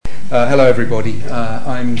Hello everybody,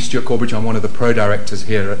 I'm Stuart Corbridge, I'm one of the pro-directors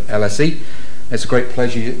here at LSE. It's a great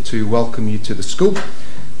pleasure to welcome you to the school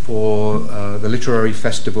for the Literary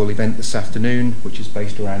Festival event this afternoon, which is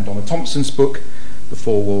based around Donna Thompson's book, The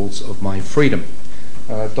Four Walls of My Freedom.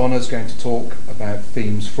 Donna's going to talk about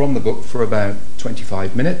themes from the book for about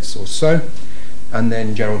 25 minutes or so, and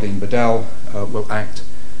then Geraldine Bedell will act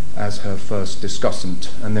as her first discussant,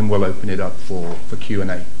 and then we'll open it up for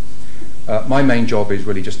Q&A. My main job is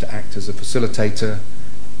really just to act as a facilitator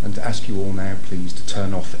and to ask you all now please to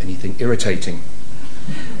turn off anything irritating.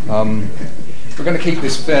 We're going to keep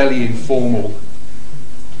this fairly informal,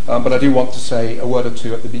 but I do want to say a word or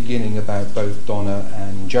two at the beginning about both Donna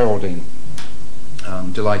and Geraldine.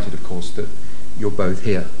 I'm delighted, of course, that you're both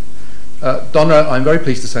here. Donna, I'm very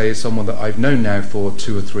pleased to say, is someone that I've known now for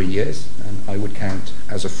 2 or 3 years, and I would count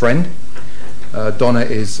as a friend. Donna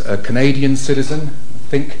is a Canadian citizen,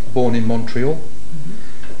 I think born in Montreal,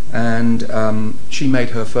 and she made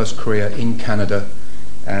her first career in Canada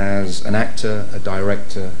as an actor, a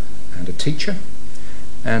director, and a teacher.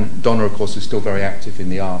 And Donna, of course, is still very active in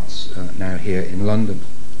the arts now here in London.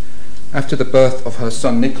 After the birth of her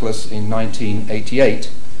son Nicholas in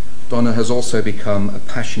 1988, Donna has also become a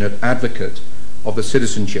passionate advocate of the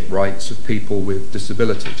citizenship rights of people with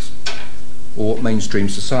disabilities, or what mainstream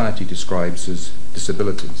society describes as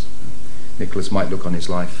disabilities. Nicholas might look on his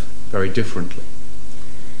life very differently.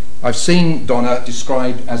 I've seen Donna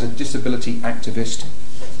described as a disability activist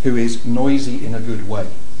who is noisy in a good way,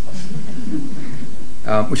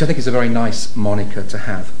 which I think is a very nice moniker to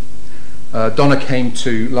have. Donna came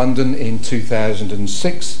to London in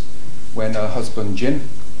 2006 when her husband Jim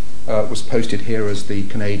was posted here as the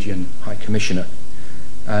Canadian High Commissioner.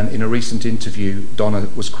 And in a recent interview, Donna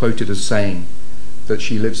was quoted as saying that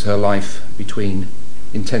she lives her life between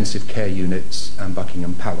intensive care units and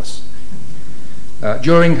Buckingham Palace.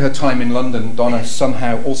 During her time in London, Donna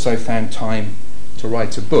somehow also found time to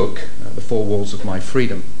write a book, The Four Walls of My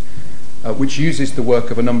Freedom, which uses the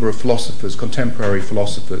work of a number of philosophers, contemporary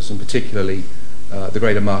philosophers, and particularly the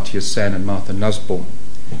great Amartya Sen and Martha Nussbaum,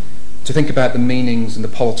 to think about the meanings and the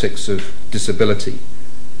politics of disability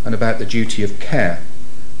and about the duty of care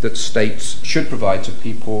that states should provide to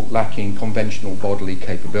people lacking conventional bodily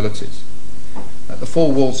capabilities. The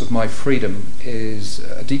Four Walls of My Freedom is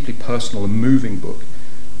a deeply personal and moving book,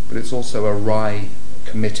 but it's also a wry,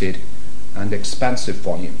 committed, and expansive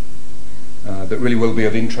volume that really will be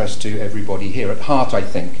of interest to everybody here. At heart, I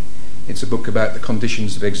think, it's a book about the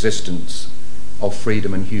conditions of existence, of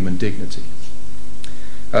freedom and human dignity.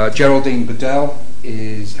 Geraldine Bedell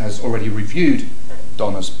has already reviewed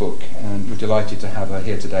Donna's book, and we're delighted to have her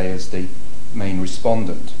here today as the main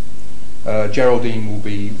respondent. Geraldine will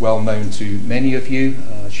be well known to many of you.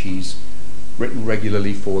 She's written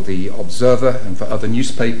regularly for The Observer and for other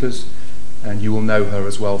newspapers, and you will know her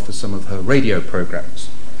as well for some of her radio programs,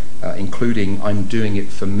 including I'm Doing It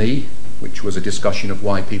For Me, which was a discussion of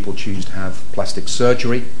why people choose to have plastic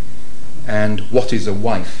surgery, and What Is a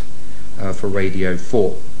Wife for Radio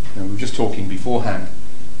 4. Now, we were just talking beforehand,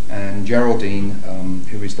 and Geraldine,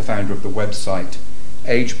 who is the founder of the website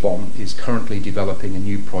AgeBomb, is currently developing a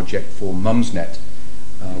new project for Mumsnet,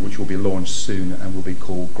 which will be launched soon and will be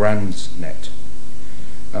called Grandsnet.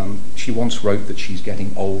 She once wrote that she's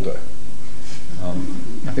getting older.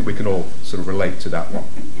 I think we can all sort of relate to that one,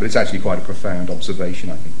 but it's actually quite a profound observation,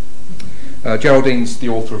 I think. Geraldine's the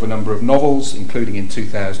author of a number of novels, including in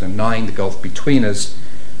 2009, The Gulf Between Us,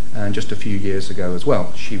 and just a few years ago as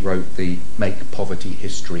well, she wrote the Make Poverty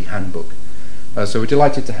History Handbook. So we're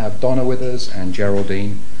delighted to have Donna with us and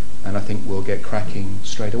Geraldine, and I think we'll get cracking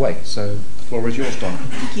straight away. So the floor is yours, Donna.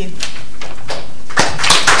 Thank you.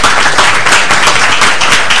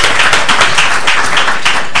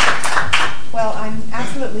 Well, I'm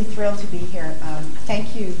absolutely thrilled to be here.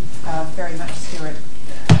 Thank you very much, Stuart.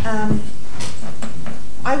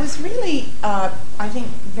 I was really, I think,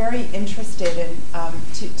 very interested in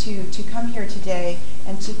to come here today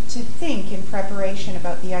and to think in preparation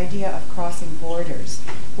about the idea of crossing borders,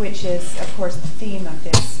 which is, of course, the theme of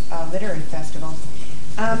this literary festival.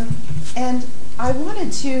 And I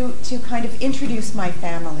wanted to kind of introduce my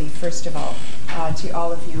family, first of all, to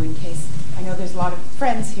all of you, in case, I know there's a lot of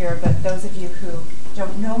friends here, but those of you who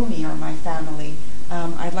don't know me or my family,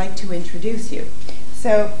 I'd like to introduce you.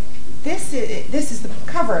 So this is the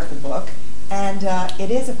cover of the book, and it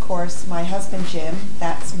is, of course, my husband Jim,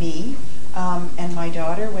 that's me, and my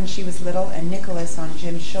daughter when she was little, and Nicholas on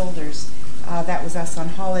Jim's shoulders. That was us on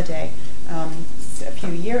holiday a few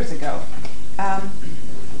years ago.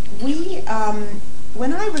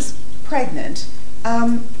 When I was pregnant,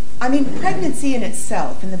 I mean, pregnancy in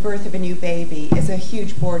itself and the birth of a new baby is a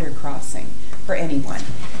huge border crossing for anyone.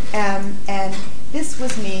 And this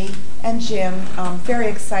was me and Jim, very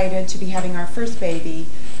excited to be having our first baby,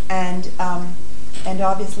 and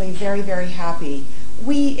obviously very, very happy.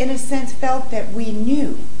 We, in a sense, felt that we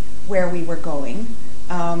knew where we were going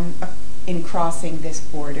in crossing this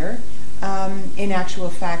border. In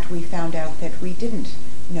actual fact, we found out that we didn't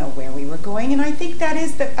know where we were going, and I think that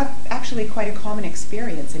is actually quite a common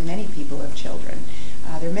experience in many people who have children.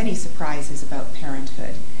 There are many surprises about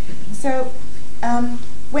parenthood. So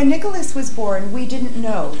when Nicholas was born, we didn't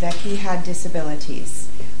know that he had disabilities,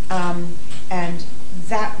 and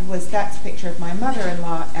that's a picture of my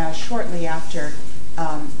mother-in-law shortly after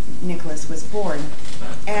Nicholas was born,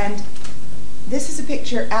 and this is a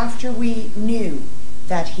picture after we knew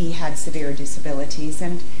that he had severe disabilities,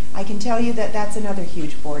 and I can tell you that that's another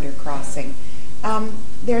huge border crossing.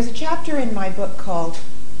 There's a chapter in my book called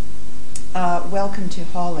Welcome to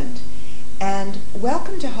Holland, and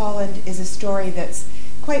Welcome to Holland is a story that's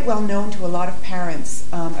quite well known to a lot of parents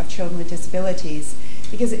of children with disabilities,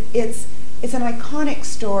 because it's an iconic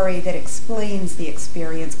story that explains the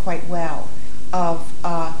experience quite well of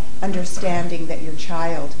understanding that your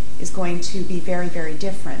child is going to be very, very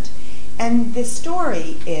different. And the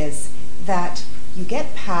story is that you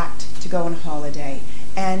get packed to go on holiday,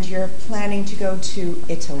 and you're planning to go to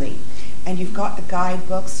Italy, and you've got the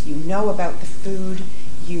guidebooks, you know about the food,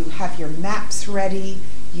 you have your maps ready,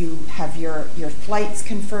 you have your flights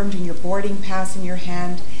confirmed and your boarding pass in your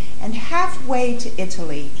hand, and halfway to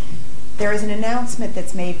Italy, there is an announcement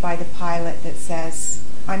that's made by the pilot that says,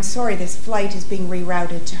 "I'm sorry, this flight is being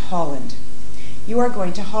rerouted to Holland. You are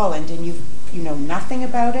going to Holland, and you know nothing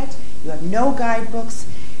about it, you have no guidebooks,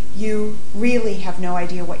 you really have no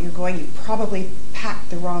idea what you're going, you probably packed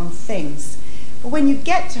the wrong things." But when you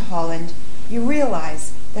get to Holland, you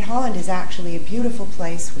realize that Holland is actually a beautiful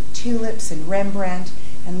place with tulips and Rembrandt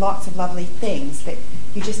and lots of lovely things that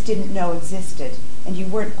you just didn't know existed and you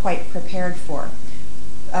weren't quite prepared for.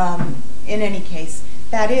 In any case,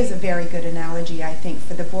 that is a very good analogy, I think,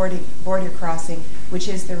 for the border crossing, which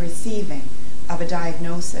is the receiving of a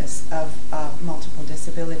diagnosis of multiple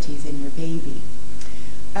disabilities in your baby.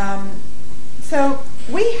 So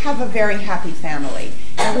we have a very happy family,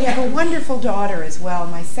 and we have a wonderful daughter as well.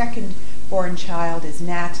 My second born child is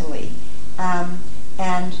Natalie,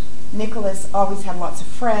 and Nicholas always had lots of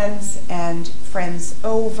friends and friends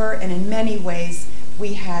over, and in many ways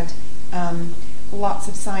we had lots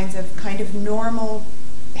of signs of kind of normal,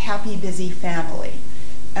 happy, busy family.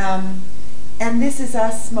 And this is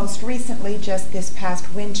us most recently, just this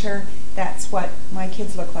past winter. That's what my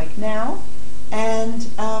kids look like now. And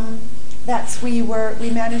we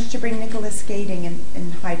managed to bring Nicholas skating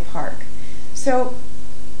in Hyde Park. So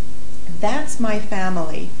that's my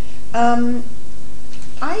family.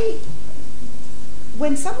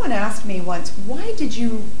 When someone asked me once, why did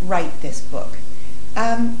you write this book?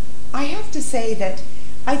 I have to say that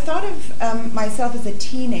I thought of myself as a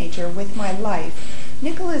teenager with my life.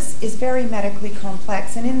 Nicholas is very medically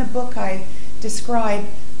complex, and in the book I describe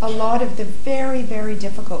a lot of the very, very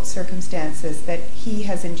difficult circumstances that he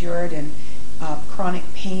has endured, and chronic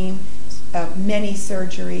pain, many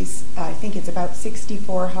surgeries. I think it's about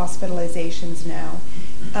 64 hospitalizations now.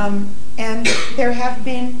 And there have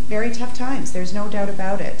been very tough times, there's no doubt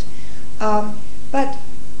about it. But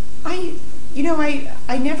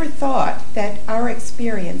I never thought that our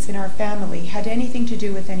experience in our family had anything to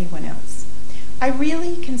do with anyone else. I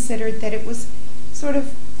really considered that it was sort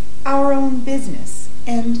of our own business,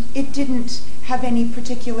 and it didn't have any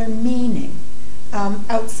particular meaning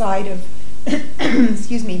outside of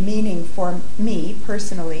meaning for me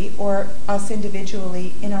personally or us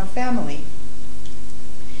individually in our family.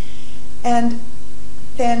 And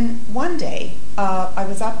then one day, I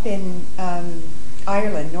was up in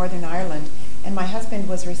Ireland, Northern Ireland, and my husband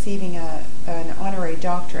was receiving an honorary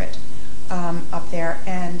doctorate up there,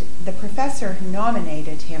 and the professor who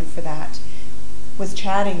nominated him for that was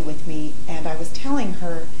chatting with me, and I was telling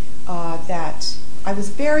her that I was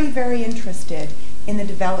very, very interested in the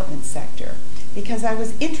development sector, because I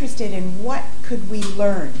was interested in what could we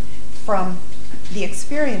learn from the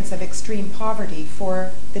experience of extreme poverty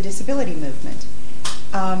for the disability movement.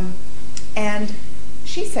 And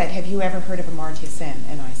she said, "Have you ever heard of Amartya Sen?"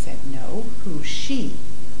 And I said, "No, who's she?"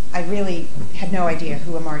 I really had no idea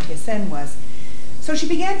who Amartya Sen was. So she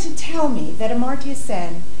began to tell me that Amartya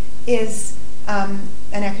Sen is an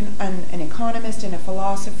economist and a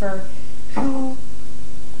philosopher who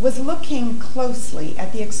was looking closely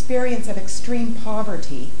at the experience of extreme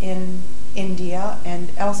poverty in India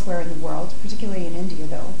and elsewhere in the world, particularly in India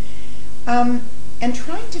though, and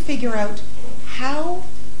trying to figure out how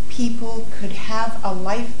people could have a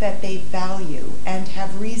life that they value and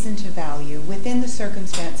have reason to value within the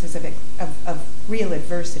circumstances of real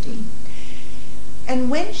adversity.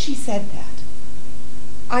 And when she said that,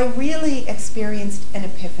 I really experienced an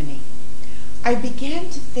epiphany. I began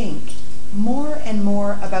to think more and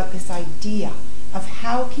more about this idea of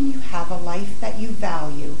how can you have a life that you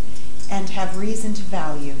value and have reason to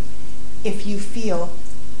value if you feel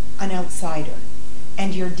an outsider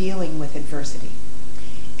and you're dealing with adversity.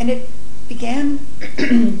 And it began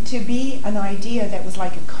to be an idea that was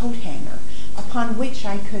like a coat hanger upon which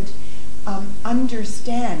I could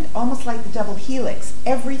understand, almost like the double helix.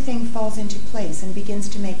 Everything falls into place and begins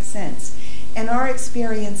to make sense. And our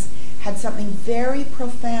experience had something very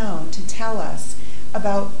profound to tell us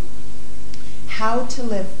about how to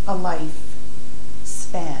live a life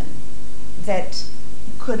span that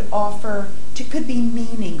could could be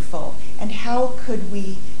meaningful, and how could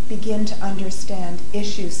we begin to understand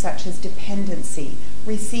issues such as dependency,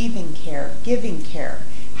 receiving care, giving care,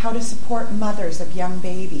 how to support mothers of young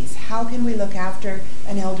babies, how can we look after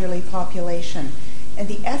an elderly population. And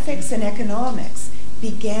the ethics and economics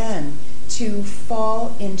began to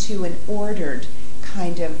fall into an ordered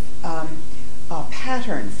kind of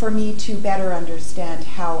pattern for me to better understand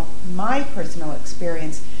how my personal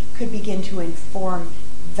experience could begin to inform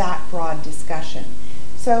that broad discussion.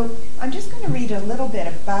 So I'm just going to read a little bit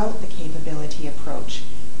about the capability approach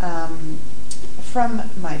from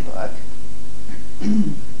my book.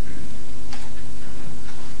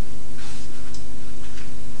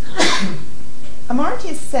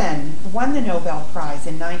 Amartya Sen won the Nobel Prize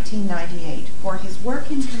in 1998 for his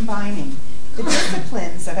work in combining the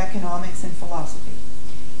disciplines of economics and philosophy.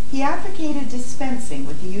 He advocated dispensing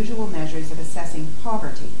with the usual measures of assessing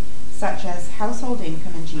poverty, such as household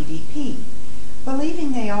income and GDP,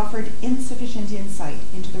 believing they offered insufficient insight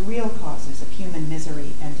into the real causes of human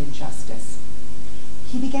misery and injustice.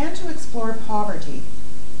 He began to explore poverty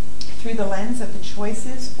through the lens of the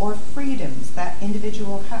choices or freedoms that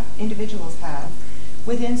individuals have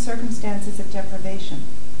within circumstances of deprivation.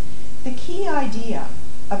 The key idea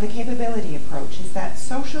of the capability approach is that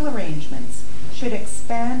social arrangements should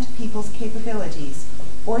expand people's capabilities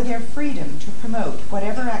or their freedom to promote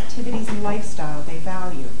whatever activities and lifestyle they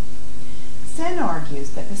value. Sen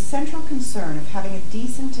argues that the central concern of having a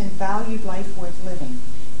decent and valued life worth living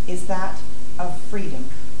is that of freedom.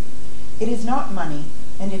 It is not money,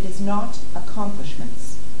 and it is not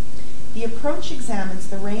accomplishments. The approach examines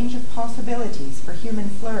the range of possibilities for human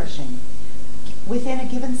flourishing within a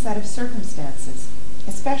given set of circumstances,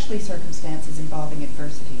 especially circumstances involving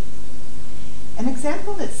adversity. An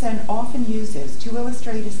example that Sen often uses to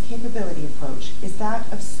illustrate his capability approach is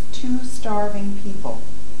that of two starving people.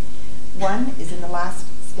 One is in the last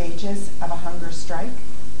stages of a hunger strike,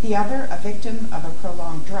 the other a victim of a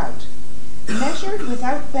prolonged drought. Measured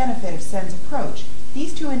without benefit of Sen's approach,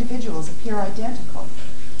 these two individuals appear identical.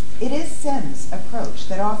 It is Sen's approach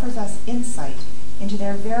that offers us insight into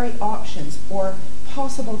their very options or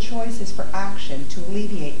possible choices for action to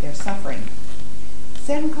alleviate their suffering.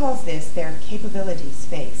 Sen calls this their capability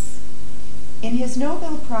space. In his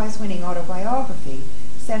Nobel Prize-winning autobiography,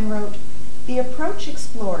 Sen wrote, "The approach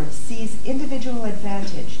explored sees individual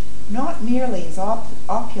advantage not merely as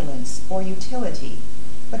opulence or utility,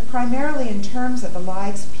 but primarily in terms of the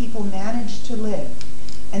lives people manage to live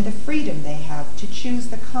and the freedom they have to choose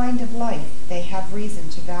the kind of life they have reason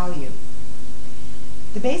to value."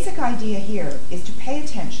 The basic idea here is to pay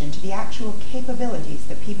attention to the actual capabilities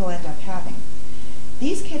that people end up having.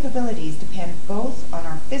 These capabilities depend both on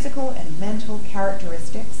our physical and mental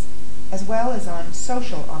characteristics, as well as on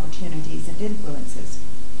social opportunities and influences,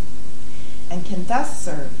 and can thus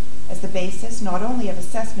serve as the basis not only of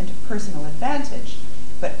assessment of personal advantage,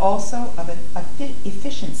 but also of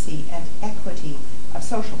efficiency and equity of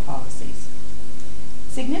social policies.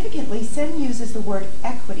 Significantly, Sen uses the word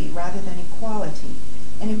equity rather than equality,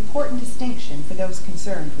 an important distinction for those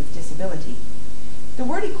concerned with disability. The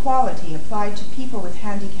word equality applied to people with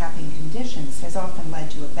handicapping conditions has often led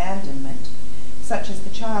to abandonment, such as the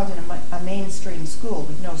child in a mainstream school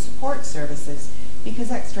with no support services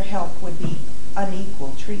because extra help would be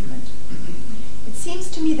unequal treatment. It seems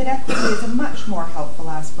to me that equity is a much more helpful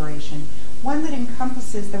aspiration, one that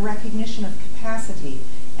encompasses the recognition of capacity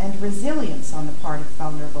and resilience on the part of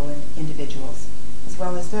vulnerable individuals, as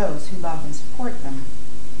well as those who love and support them.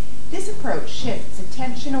 This approach shifts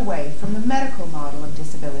attention away from the medical model of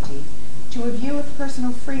disability to a view of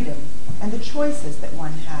personal freedom and the choices that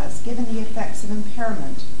one has given the effects of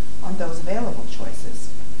impairment on those available choices.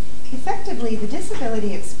 Effectively, the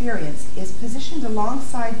disability experience is positioned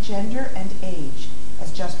alongside gender and age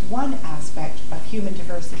as just one aspect of human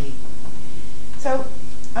diversity. So,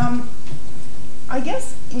 I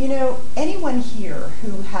guess, anyone here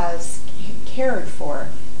who has cared for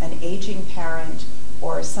an aging parent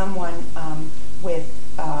or someone with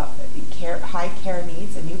high care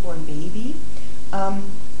needs, a newborn baby,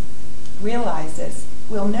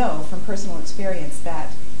 will know from personal experience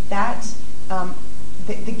that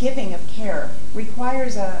the giving of care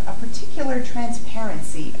requires a particular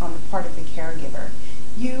transparency on the part of the caregiver.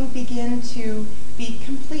 You begin to be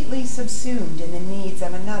completely subsumed in the needs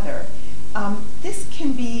of another. This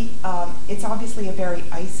can be, it's obviously a very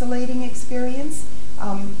isolating experience,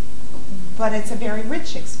 but it's a very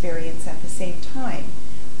rich experience at the same time.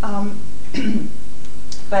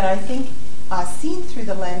 But I think seen through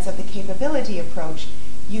the lens of the capability approach,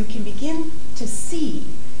 you can begin to see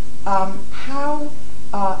how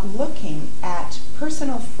looking at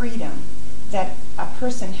personal freedom that a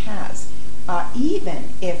person has, even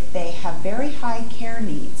if they have very high care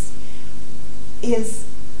needs, is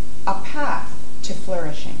a path to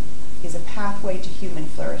flourishing, is a pathway to human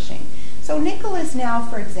flourishing. So Nicholas now,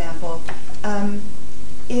 for example,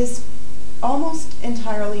 is almost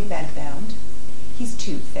entirely bedbound. He's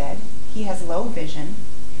tube-fed. He has low vision.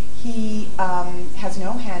 He has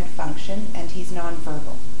no hand function, and he's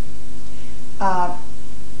nonverbal.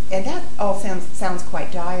 And that all sounds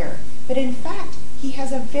quite dire. But in fact, he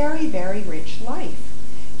has a very, very rich life.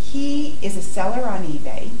 He is a seller on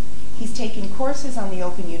eBay. He's taken courses on the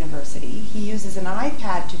Open University. He uses an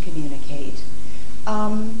iPad to communicate.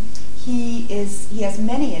 He has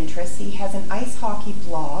many interests. He has an ice hockey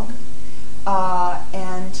blog,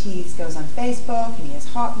 and he goes on Facebook, and he has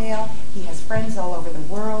Hotmail. He has friends all over the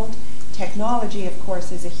world. Technology, of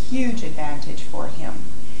course, is a huge advantage for him.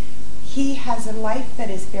 He has a life that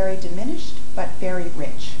is very diminished, but very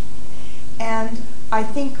rich. And I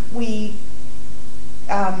think we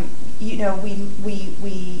have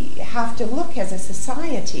to look as a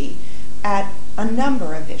society at a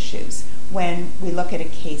number of issues when we look at a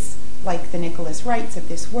case like the Nicholas Wrights of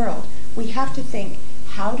this world. We have to think,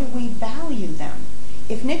 how do we value them?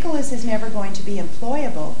 If Nicholas is never going to be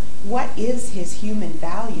employable, what is his human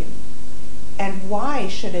value? And why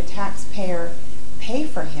should a taxpayer pay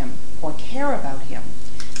for him or care about him?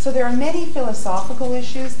 So there are many philosophical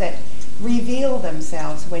issues that reveal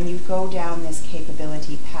themselves when you go down this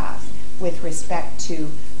capability path with respect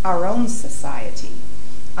to our own society.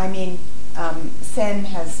 I mean, Sen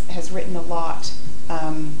has written a lot,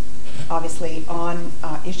 obviously, on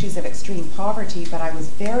issues of extreme poverty, but I was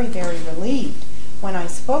very, very relieved when I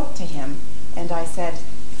spoke to him and I said,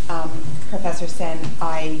 Professor Sen,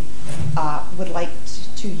 I would like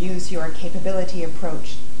to use your capability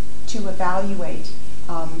approach to evaluate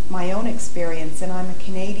my own experience, and I'm a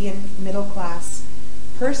Canadian middle-class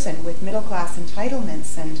person with middle-class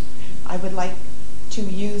entitlements, and I would like to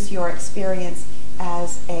use your experience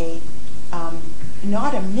as a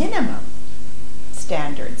not a minimum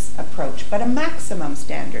standards approach, but a maximum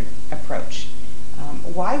standard approach.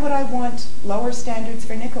 Why would I want lower standards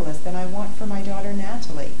for Nicholas than I want for my daughter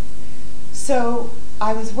Natalie? So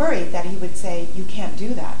I was worried that he would say, you can't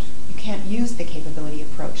do that. You can't use the capability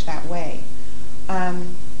approach that way.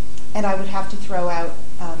 And I would have to throw out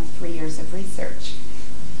 3 years of research.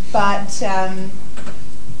 But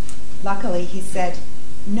luckily he said,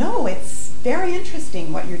 no, it's very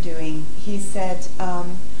interesting what you're doing. He said,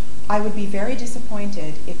 I would be very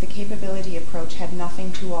disappointed if the capability approach had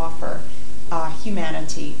nothing to offer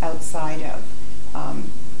humanity outside of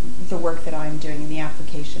the work that I'm doing and the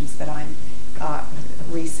applications that I'm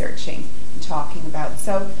researching and talking about.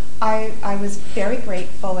 So I was very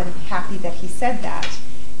grateful and happy that he said that.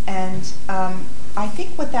 And I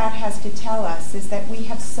think what that has to tell us is that we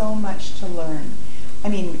have so much to learn. I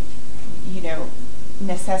mean,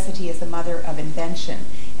 necessity is the mother of invention,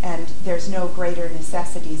 and there's no greater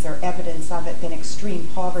necessities or evidence of it than extreme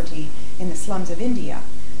poverty in the slums of India.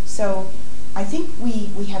 So I think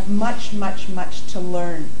we have much, much, much to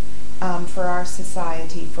learn for our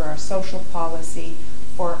society, for our social policy,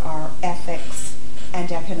 for our ethics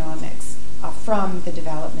and economics from the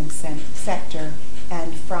development sector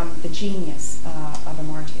and from the genius of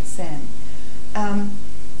Amartya Sen.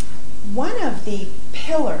 One of the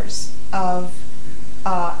pillars of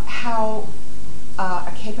how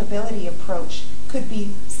a capability approach could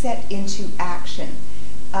be set into action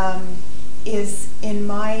is, in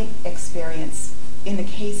my experience, in the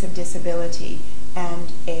case of disability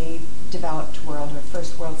and a developed world or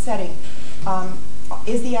first world setting,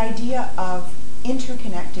 is the idea of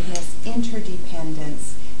interconnectedness,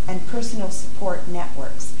 interdependence, and personal support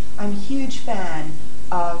networks. I'm a huge fan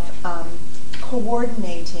of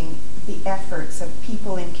coordinating the efforts of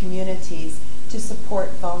people in communities to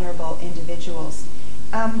support vulnerable individuals.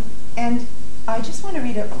 And I just want to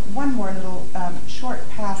read one more little short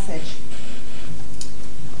passage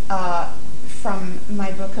from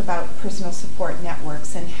my book about personal support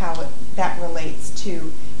networks and how that relates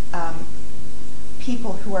to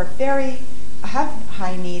people who are have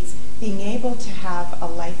high needs being able to have a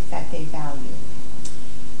life that they value.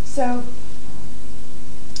 So,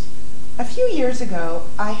 a few years ago,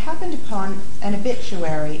 I happened upon an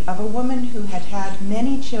obituary of a woman who had had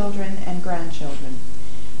many children and grandchildren.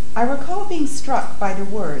 I recall being struck by the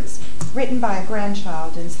words, written by a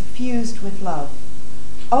grandchild and suffused with love.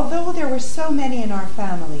 Although there were so many in our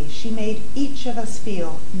family, she made each of us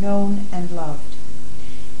feel known and loved.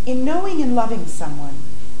 In knowing and loving someone,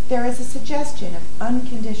 there is a suggestion of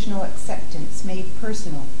unconditional acceptance made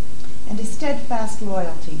personal, and a steadfast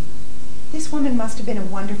loyalty. This woman must have been a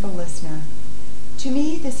wonderful listener. To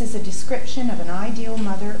me, this is a description of an ideal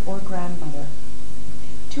mother or grandmother.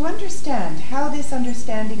 To understand how this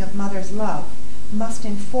understanding of mother's love must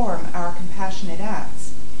inform our compassionate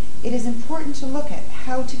acts, it is important to look at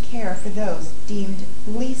how to care for those deemed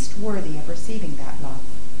least worthy of receiving that love.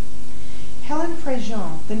 Helen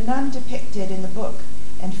Préjean, the nun depicted in the book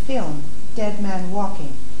and film Dead Man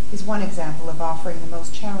Walking, is one example of offering the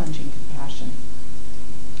most challenging compassion.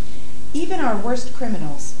 Even our worst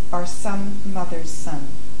criminals are some mother's son.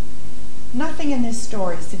 Nothing in this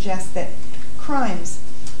story suggests that crimes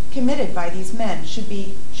committed by these men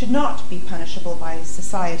should not be punishable by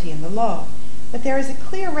society and the law, but there is a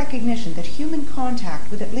clear recognition that human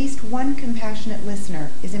contact with at least one compassionate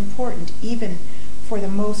listener is important even for the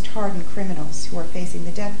most hardened criminals who are facing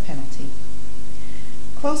the death penalty.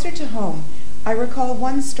 Closer to home, I recall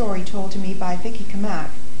one story told to me by Vicky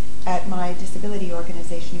Kamak at my disability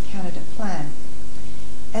organization in Canada, Plan.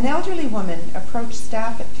 An elderly woman approached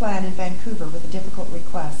staff at Plan in Vancouver with a difficult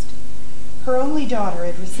request. Her only daughter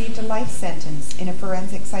had received a life sentence in a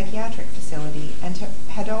forensic psychiatric facility and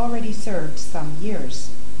had already served some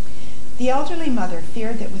years. The elderly mother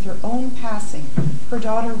feared that with her own passing, her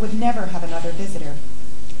daughter would never have another visitor.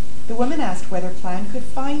 The woman asked whether Plan could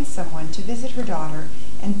find someone to visit her daughter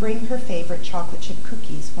and bring her favorite chocolate chip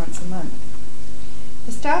cookies once a month.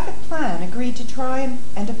 The staff at Plan agreed to try,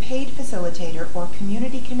 and a paid facilitator or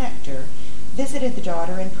community connector visited the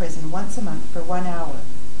daughter in prison once a month for 1 hour.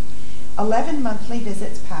 11 monthly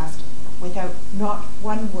visits passed without not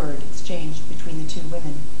one word exchanged between the two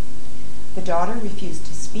women. The daughter refused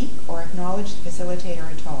to speak or acknowledge the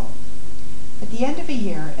facilitator at all. At the end of a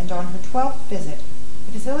year, and on her 12th visit,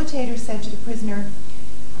 the facilitator said to the prisoner,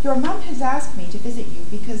 "Your mom has asked me to visit you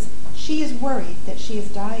because she is worried that she is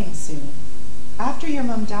dying soon. After your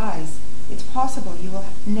mom dies, it's possible you will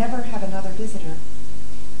never have another visitor.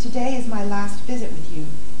 Today is my last visit with you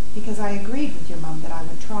because I agreed with your mom that I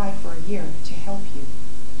would try for a year to help you.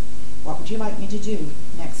 What would you like me to do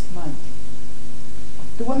next month?"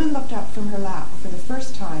 The woman looked up from her lap for the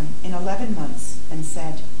first time in 11 months and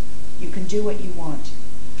said, "You can do what you want."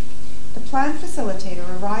 The Plan facilitator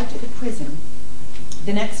arrived at the prison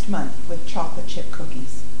the next month with chocolate chip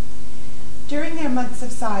cookies. During their months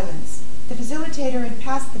of silence, the facilitator had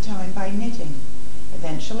passed the time by knitting.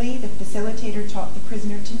 Eventually, the facilitator taught the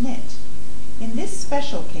prisoner to knit. In this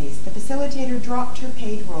special case, the facilitator dropped her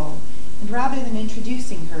paid role and rather than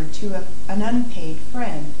introducing her to an unpaid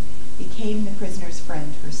friend, became the prisoner's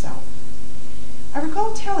friend herself. I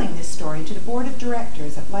recall telling this story to the board of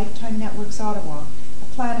directors at Lifetime Networks Ottawa,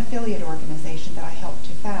 a Plan affiliate organization that I helped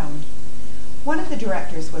to found. One of the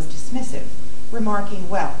directors was dismissive, remarking,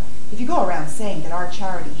 "Well, if you go around saying that our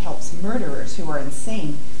charity helps murderers who are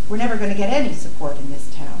insane, we're never going to get any support in this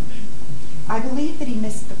town." I believe that he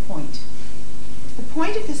missed the point. The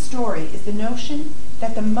point of this story is the notion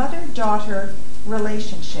that the mother-daughter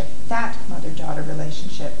relationship,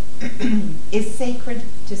 is sacred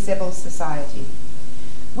to civil society.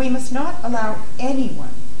 We must not allow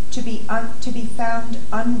anyone to be found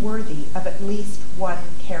unworthy of at least one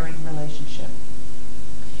caring relationship.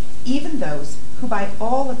 Even those who by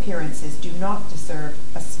all appearances do not deserve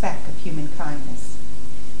a speck of human kindness.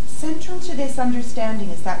 Central to this understanding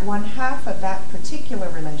is that one half of that particular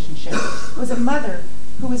relationship was a mother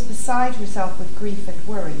who was beside herself with grief and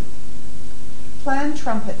worry. Plan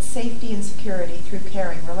trumpets safety and security through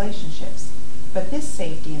caring relationships, but this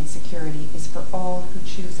safety and security is for all who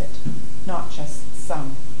choose it, not just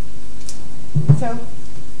some. So,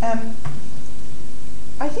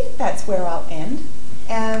 I think that's where I'll end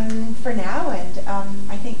for now, and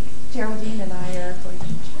I think Geraldine and I are going to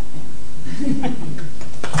chat now.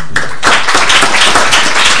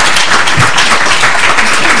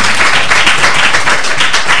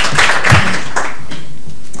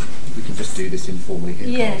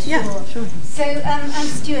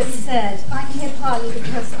 just said, I'm here partly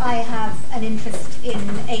because I have an interest in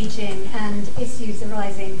ageing and issues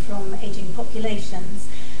arising from ageing populations.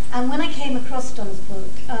 And when I came across Donna's book,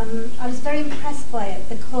 I was very impressed by it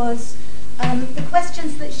because the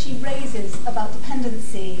questions that she raises about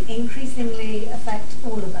dependency increasingly affect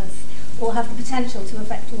all of us, or have the potential to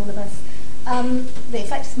affect all of us. They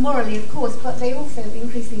affect us morally, of course, but they also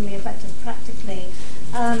increasingly affect us practically.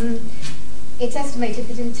 It's estimated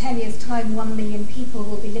that in 10 years' time, 1 million people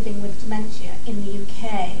will be living with dementia in the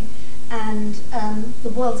UK, and the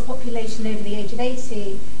world's population over the age of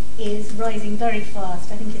 80 is rising very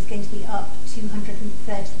fast. I think it's going to be up 233%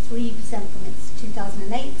 from its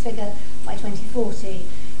 2008 figure by 2040.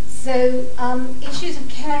 So issues of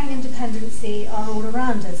caring and dependency are all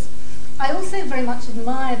around us. I also very much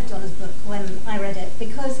admired Donna's book when I read it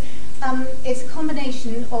because it's a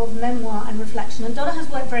combination of memoir and reflection, and Donna has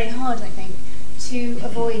worked very hard, I think, to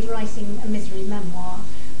avoid writing a misery memoir.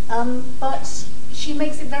 But she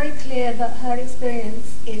makes it very clear that her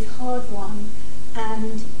experience is hard-won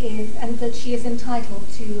and that she is entitled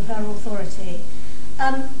to her authority.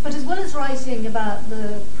 But as well as writing about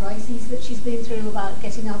the crises that she's been through, about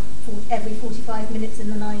getting up every 45 minutes in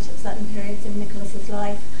the night at certain periods in Nicholas's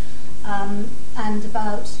life, and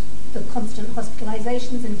about the constant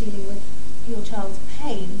hospitalizations and dealing with your child's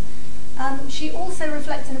pain, she also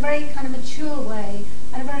reflects in a very kind of mature way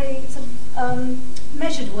and a very sort of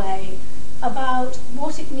measured way about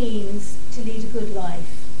what it means to lead a good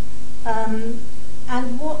life,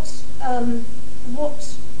 and what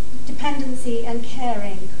dependency and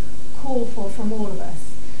caring call for from all of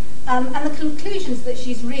us. And the conclusions that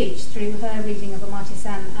she's reached through her reading of Amartya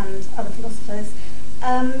Sen and other philosophers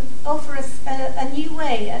offer us a new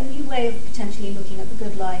way of potentially looking at the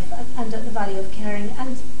good life and at the value of caring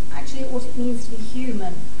and actually what it means to be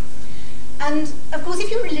human. And of course, if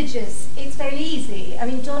you're religious, it's very easy. I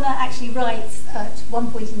mean, Donna actually writes at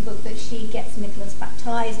one point in the book that she gets Nicholas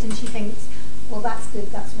baptized and she thinks, well, that's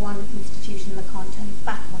good, that's one institution that can't turn its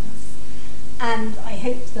back on us. And I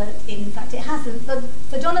hope that, in fact, it hasn't. But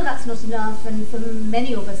for Donna, that's not enough, and for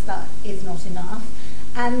many of us, that is not enough.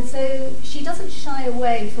 And so she doesn't shy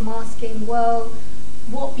away from asking, well,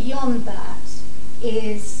 what beyond that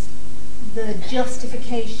is the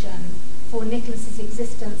justification for Nicholas's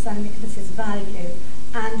existence and Nicholas's value,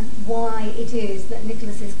 and why it is that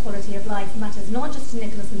Nicholas's quality of life matters not just to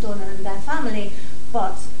Nicholas and Donna and their family,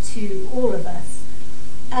 but to all of us.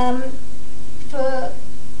 For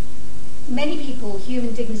many people,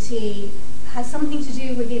 human dignity has something to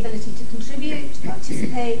do with the ability to contribute, to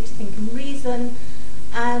participate, to think and reason.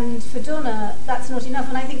 And for Donna, that's not enough.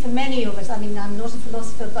 And I think for many of us, I mean, I'm not a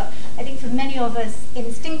philosopher, but I think for many of us,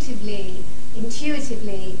 instinctively,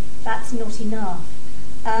 intuitively, that's not enough.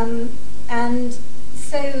 And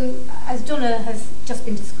so, as Donna has just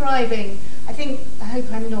been describing, I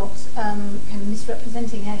hope I'm not kind of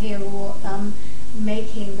misrepresenting her here or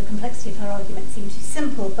making the complexity of her argument seem too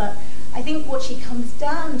simple, but I think what she comes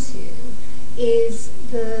down to is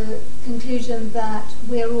the conclusion that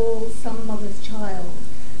we're all some mother's child,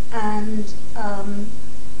 and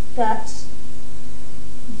that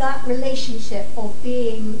relationship of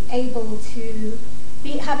being able to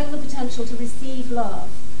having the potential to receive love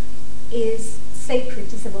is sacred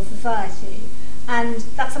to civil society. And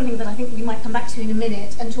that's something that I think we might come back to in a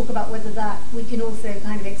minute and talk about whether that we can also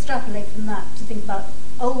kind of extrapolate from that to think about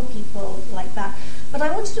old people like that. But I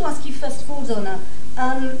wanted to ask you first of all, Donna,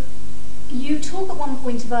 you talk at one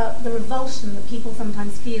point about the revulsion that people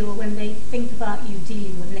sometimes feel when they think about you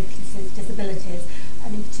dealing with Nicholas's disabilities,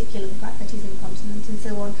 and in particular the fact that he's incontinent and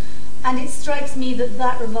so on. And it strikes me that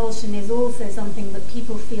that revulsion is also something that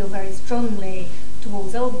people feel very strongly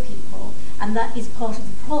towards old people, and that is part of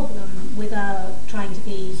the problem with our trying to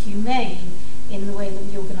be humane in the way that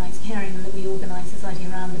we organise caring and that we organise society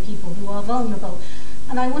around the people who are vulnerable.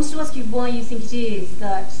 And I wanted to ask you why you think it is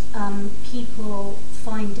that people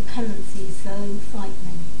find dependency so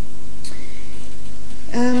frightening.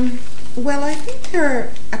 Well, I think there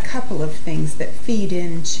are a couple of things that feed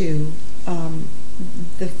into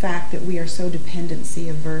the fact that we are so dependency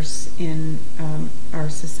averse in our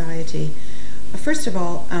society. First of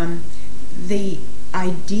all, the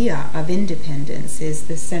idea of independence is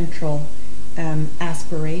the central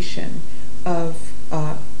aspiration of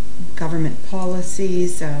government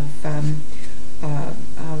policies, of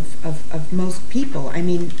most people. I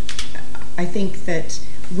mean, I think that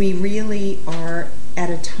we really are at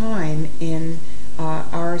a time in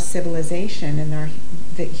our civilization and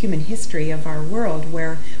the human history of our world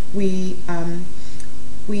where we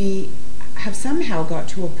have somehow got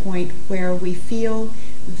to a point where we feel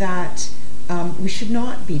that we should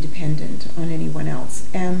not be dependent on anyone else.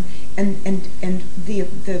 And the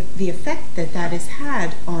effect that has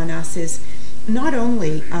had on us is not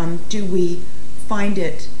only do we find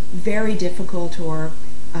it very difficult or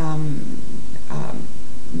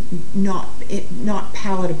not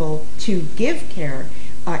palatable to give care,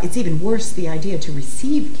 it's even worse, the idea to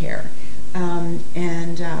receive care.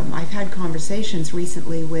 I've had conversations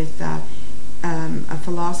recently with a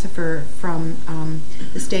philosopher from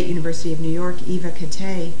the State University of New York, Eva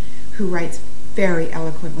Katay, who writes very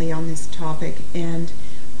eloquently on this topic. And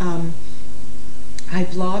I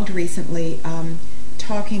blogged recently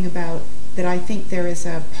talking about that I think there is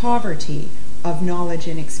a poverty of knowledge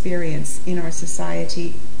and experience in our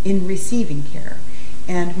society in receiving care.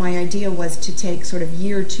 And my idea was to take sort of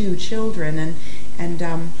year 2 children and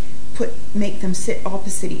make them sit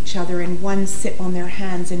opposite each other, and one sit on their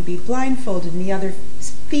hands and be blindfolded and the other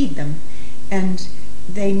feed them. And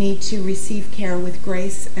they need to receive care with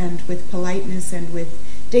grace and with politeness and with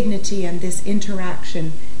dignity, and this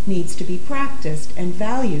interaction needs to be practiced and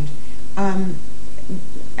valued. And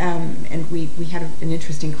we had an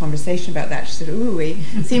interesting conversation about that. She said, "Ooh, we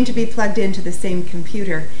seem to be plugged into the same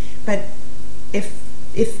computer." But if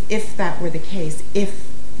that were the case, if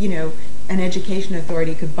an education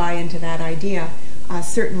authority could buy into that idea,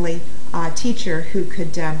 certainly a teacher who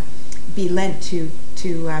could be lent to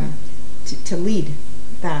lead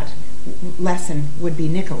that lesson would be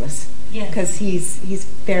Nicholas, because he's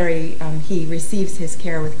very he receives his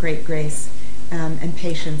care with great grace and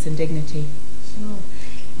patience and dignity. Sure.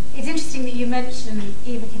 It's interesting that you mention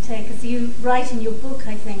Eva Katay, because you write in your book,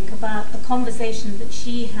 I think, about the conversation that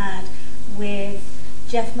she had with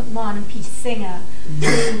Jeff McMahon and Peter Singer,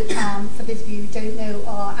 who, for those of you who don't know,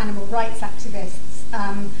 are animal rights activists,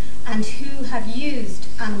 and who have used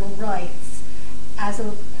animal rights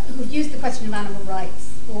who've used the question of animal rights,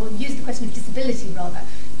 or used the question of disability rather,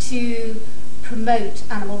 to promote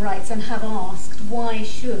animal rights, and have asked, why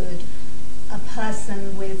should a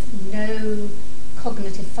person with no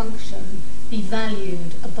cognitive function be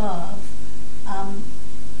valued above a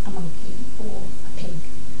monkey or a pig?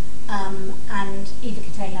 And Eva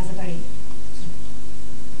Katay has a very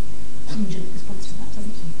pungent response to that,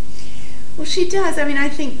 doesn't she? Well, she does. I mean, I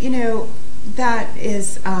think,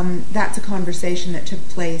 that's a conversation that took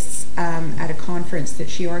place at a conference that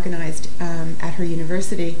she organized at her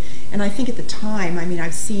university. And I think at the time, I mean,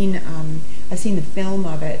 I've seen the film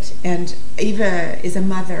of it, and Eva is a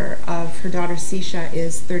mother of, her daughter Sisha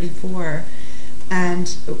is 34, and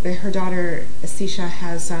her daughter Sisha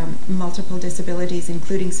has multiple disabilities,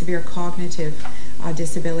 including severe cognitive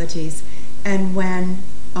disabilities. And when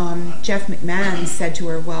Jeff McMahon said to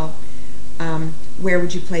her, well, where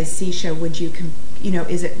would you place Sisha? Would you,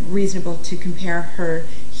 is it reasonable to compare her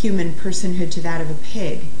human personhood to that of a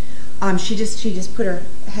pig? She just put her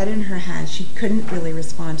head in her hands. She couldn't really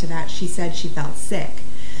respond to that. She said she felt sick.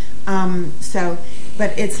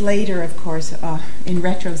 But it's later, of course, in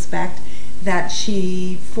retrospect, that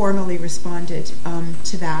she formally responded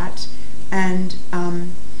to that, and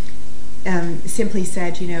simply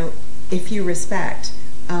said, if you respect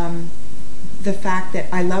the fact that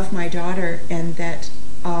I love my daughter, and that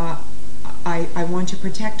I want to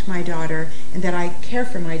protect my daughter, and that I care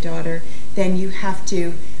for my daughter, then you have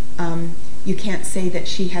to, you can't say that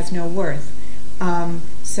she has no worth.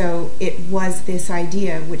 So it was this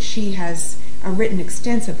idea, which she has written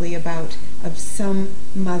extensively about, of some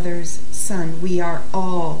mother's son. We are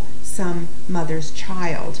all some mother's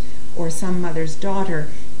child, or some mother's daughter.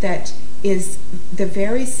 That is the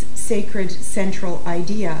very sacred central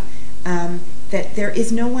idea, that there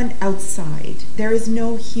is no one outside. There is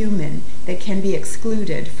no human that can be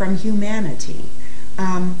excluded from humanity.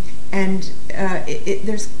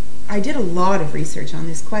 I did a lot of research on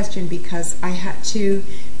this question, because I had to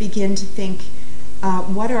begin to think,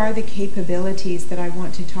 what are the capabilities that I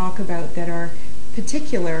want to talk about that are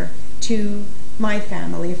particular to my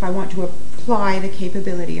family, if I want to apply the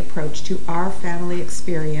capability approach to our family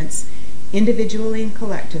experience, individually and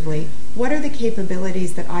collectively. What are the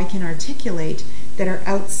capabilities that I can articulate that are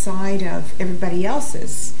outside of everybody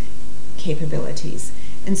else's capabilities?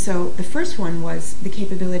 And so the first one was the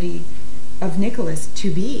capability of Nicholas to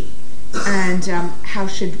be, and how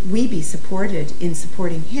should we be supported in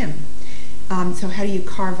supporting him? So how do you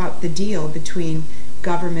carve out the deal between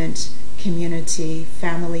government, community,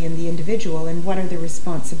 family, and the individual, and what are the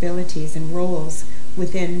responsibilities and roles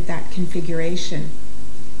within that configuration?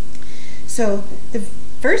 So the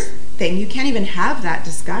first thing, you can't even have that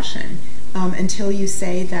discussion until you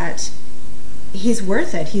say that he's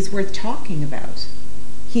worth it, he's worth talking about.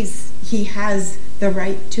 He has the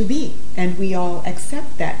right to be, and we all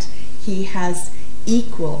accept that He has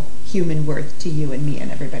equal human worth to you and me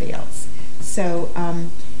and everybody else. So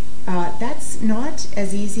that's not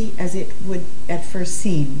as easy as it would at first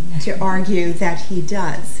seem to argue that he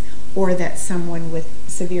does, or that someone with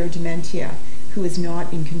severe dementia who is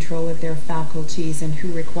not in control of their faculties and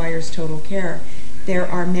who requires total care. There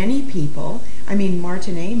are many people, I mean,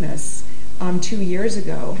 Martin Amis, 2 years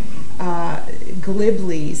ago,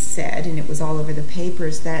 glibly said, and it was all over the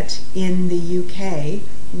papers, that in the UK,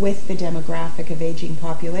 with the demographic of aging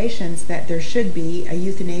populations, that there should be a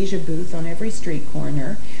euthanasia booth on every street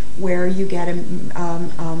corner where you get a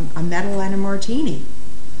medal and a martini,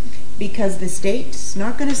 because the state's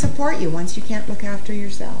not going to support you once you can't look after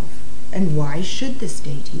yourself. And why should the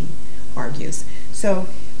state, he argues. So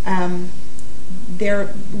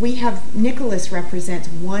Nicholas represents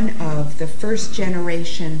one of the first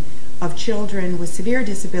generation of children with severe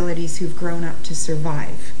disabilities who've grown up to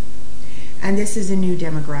survive. And this is a new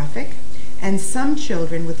demographic. And some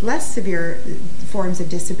children with less severe forms of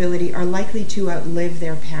disability are likely to outlive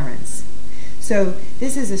their parents. So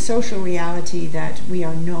this is a social reality that we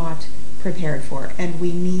are not prepared for, and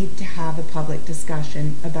we need to have a public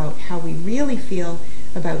discussion about how we really feel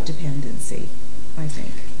about dependency, I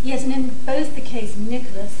think. Yes, and in both the case of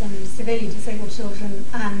Nicholas and severely disabled children,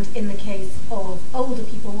 and in the case of older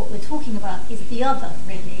people, what we're talking about is the other,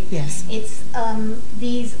 really. Yes. It's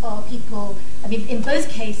these are people, I mean, in both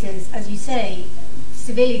cases, as you say,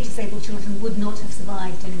 severely disabled children would not have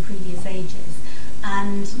survived in previous ages,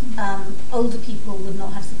 and older people would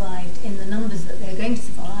not have survived in the numbers that they're going to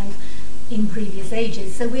survive in previous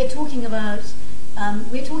ages. So we're talking about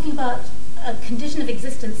a condition of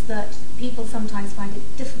existence that people sometimes find it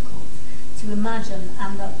difficult to imagine,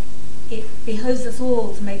 and that it behoves us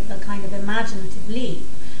all to make the kind of imaginative leap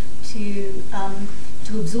to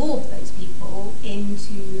absorb those people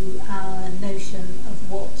into our notion of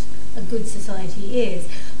what a good society is.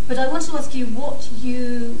 But I want to ask you what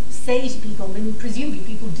you say to people, and presumably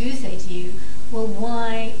people do say to you, well,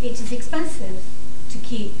 why it is expensive to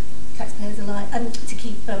keep taxpayers alive, and to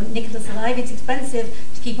keep Nicholas alive. It's expensive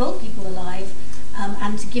to keep old people alive,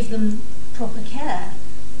 and to give them proper care.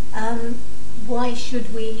 Why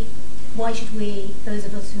should we, those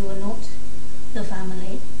of us who are not the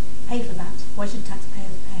family, pay for that? Why should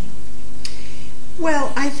taxpayers pay?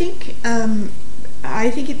 Well, I think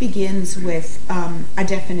it begins with a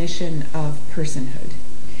definition of personhood.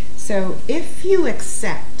 So if you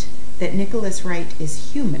accept that Nicholas Wright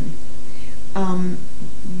is human,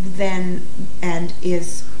 then and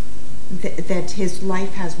is that his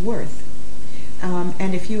life has worth,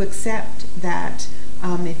 and if you accept that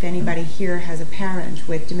if anybody here has a parent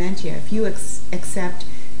with dementia, if you accept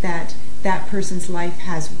that that person's life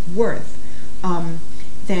has worth,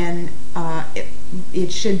 then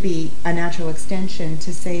it should be a natural extension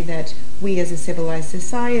to say that we as a civilized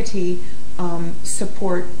society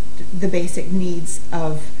support the basic needs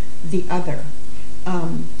of the other.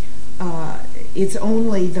 It's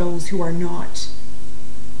only those who are not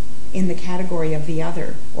in the category of the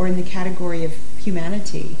other, or in the category of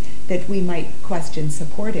humanity, that we might question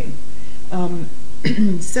supporting.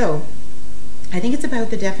 So I think it's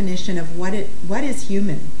about the definition of what is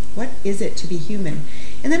human. What is it to be human?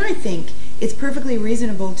 And then I think it's perfectly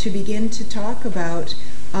reasonable to begin to talk about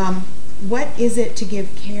what is it to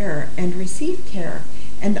give care and receive care.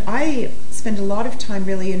 And I spend a lot of time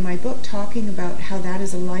really in my book talking about how that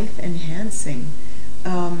is a life-enhancing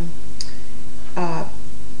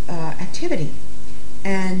activity.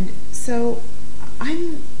 And so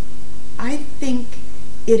I think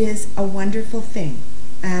it is a wonderful thing.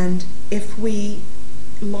 And if we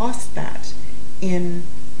lost that in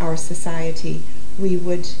our society, we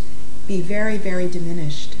would be very, very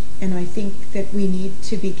diminished. And I think that we need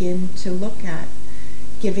to begin to look at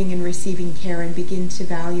giving and receiving care and begin to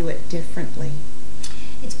value it differently.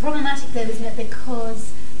 It's problematic though, isn't it?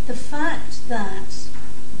 Because the fact that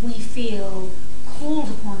we feel called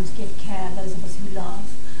upon to give care, those of us who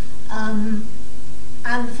love,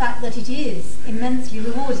 and the fact that it is immensely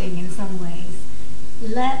rewarding in some ways,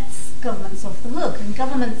 lets governments off the hook. And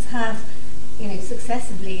governments have,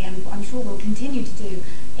 successively, and I'm sure will continue to do,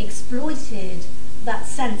 exploited that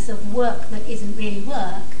sense of work that isn't really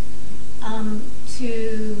work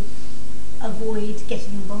to avoid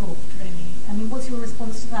getting involved, really. I mean, what's your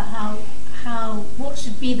response to that? What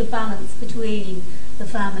should be the balance between the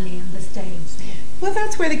family and the state? Well,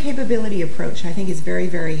 that's where the capability approach, I think, is very,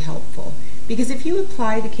 very helpful. Because if you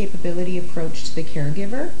apply the capability approach to the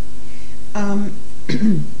caregiver,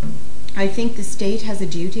 I think the state has a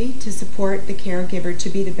duty to support the caregiver to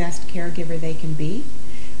be the best caregiver they can be,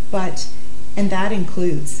 and that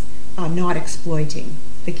includes not exploiting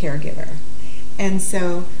the caregiver. And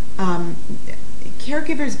so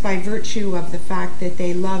caregivers, by virtue of the fact that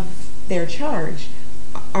they love their charge,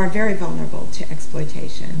 are very vulnerable to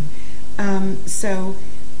exploitation.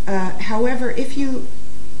 However, if you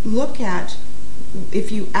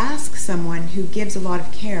ask someone who gives a lot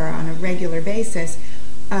of care on a regular basis,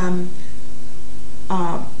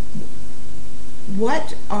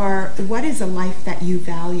 what is a life that you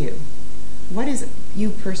value? What is you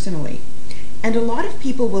personally? And a lot of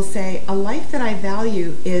people will say, a life that I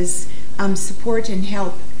value is support and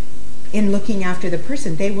help in looking after the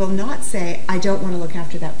person. They will not say, I don't want to look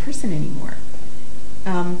after that person anymore.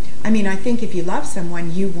 I think if you love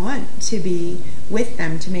someone, you want to be with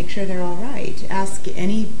them to make sure they're all right. Ask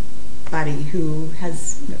anybody who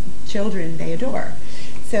has children they adore.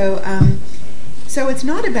 So it's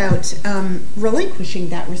not about relinquishing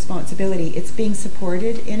that responsibility. It's being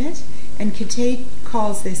supported in it. And Kate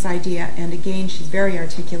calls this idea, and again, she's very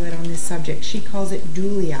articulate on this subject, she calls it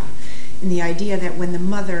dulia. And the idea that when the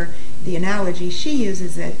mother, the analogy she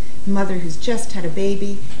uses it, mother who's just had a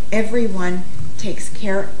baby, everyone takes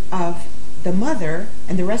care of the mother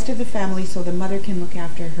and the rest of the family so the mother can look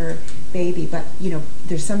after her baby. But,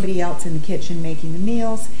 there's somebody else in the kitchen making the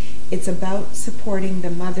meals. It's about supporting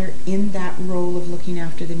the mother in that role of looking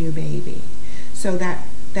after the new baby. So that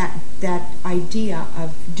idea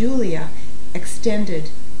of dulia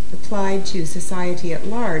extended, applied to society at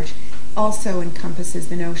large, also encompasses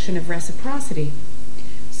the notion of reciprocity.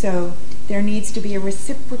 So there needs to be a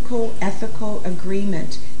reciprocal ethical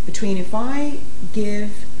agreement between, if I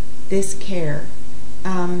give this care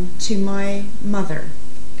to my mother,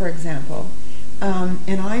 for example,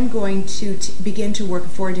 and I'm going to begin to work a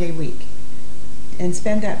 4-day week and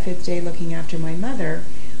spend that 5th day looking after my mother,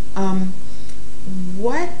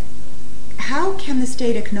 how can the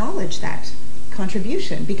state acknowledge that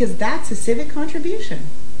contribution? Because that's a civic contribution.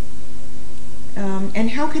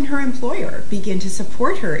 And how can her employer begin to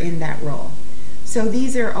support her in that role? So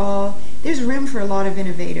there's room for a lot of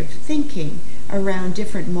innovative thinking around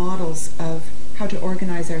different models of how to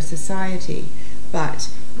organize our society. But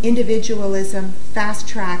individualism, fast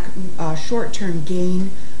track, short-term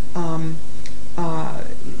gain,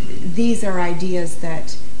 these are ideas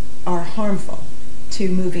that are harmful to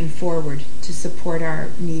moving forward to support our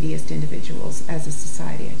neediest individuals as a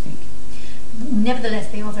society, I think.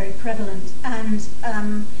 Nevertheless, they are very prevalent, and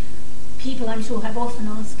people, I'm sure, have often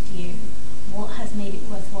asked you what has made it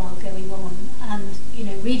worthwhile going on. And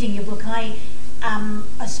reading your book, I am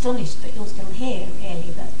astonished that you're still here.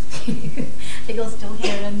 Really, that you're still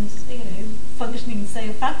here and functioning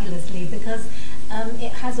so fabulously, because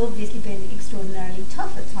it has obviously been extraordinarily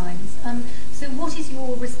tough at times. So, what is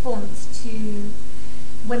your response to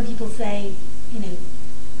when people say,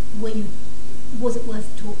 was it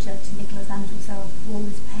worth torture to Nicholas and yourself, all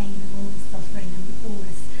this pain and all this suffering and all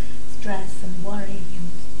this stress and worry and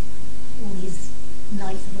all these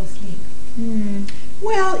nights of lost sleep?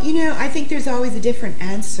 Well, I think there's always a different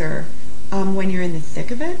answer when you're in the thick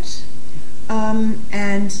of it. And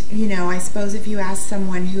I suppose if you ask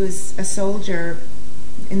someone who is a soldier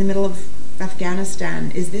in the middle of Afghanistan,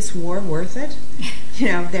 is this war worth it?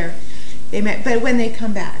 But when they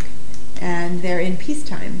come back and they're in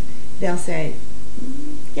peacetime, they'll say,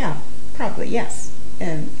 yeah, probably, yes.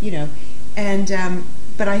 But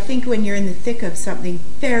I think when you're in the thick of something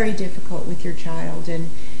very difficult with your child and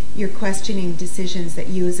you're questioning decisions that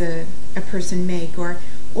you as a person make, or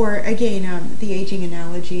again, the aging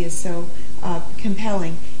analogy is so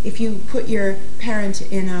compelling. If you put your parent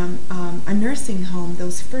in a nursing home,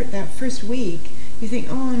 that first week, you think,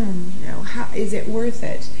 how is it worth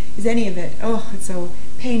it? Is any of it? Oh, it's so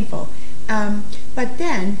painful. But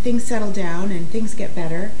then things settle down and things get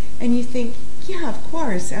better, and you think, yeah, of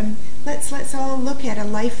course. Let's all look at a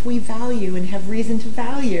life we value and have reason to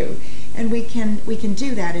value, and we can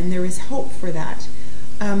do that, and there is hope for that.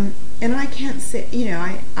 And I can't say,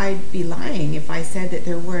 I'd be lying if I said that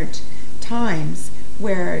there weren't times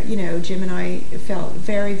where Jim and I felt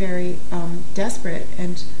very, very desperate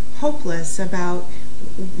and hopeless about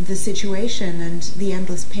the situation and the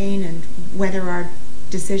endless pain, and whether our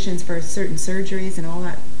decisions for certain surgeries and all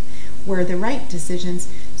that were the right decisions.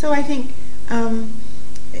 So I think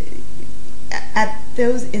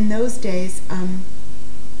in those days,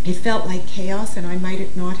 it felt like chaos, and I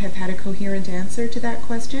might not have had a coherent answer to that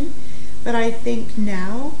question. But I think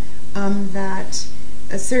now that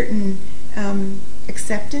a certain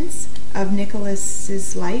acceptance of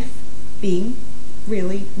Nicholas's life being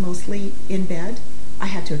really mostly in bed, I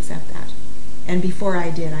had to accept that. And before I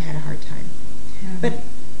did, I had a hard time. But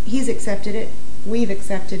he's accepted it, we've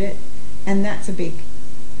accepted it, and that's a big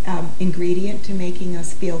ingredient to making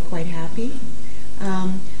us feel quite happy.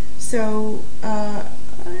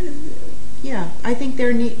 Yeah, I think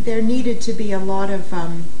there needed to be a lot of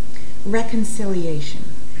reconciliation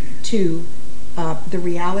to the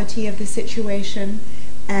reality of the situation,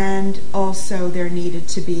 and also there needed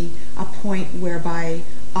to be a point whereby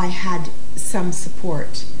I had some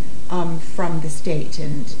support from the state.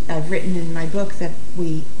 And I've written in my book that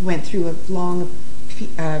we went through a long,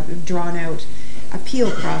 drawn-out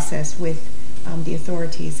appeal process with the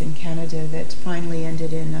authorities in Canada that finally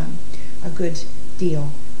ended in a good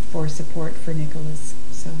deal for support for Nicholas.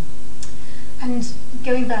 So. And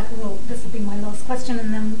going back, well, this will be my last question,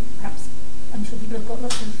 and then perhaps I'm sure people have got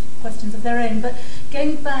lots of questions of their own, but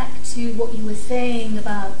going back to what you were saying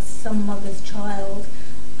about some mother's child,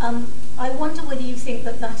 I wonder whether you think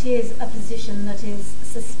that that is a position that is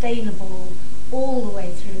sustainable all the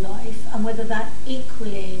way through life, and whether that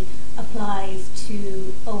equally applies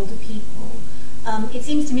to older people. It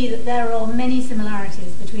seems to me that there are many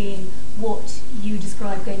similarities between what you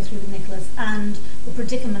describe going through with Nicholas and the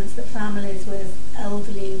predicaments that families with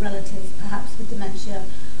elderly relatives, perhaps with dementia,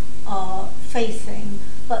 are facing,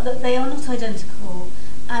 but that they are not identical.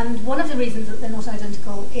 And one of the reasons that they're not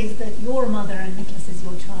identical is that you're a mother and Nicholas is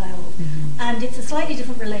your child. Mm-hmm. And it's a slightly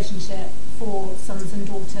different relationship for sons and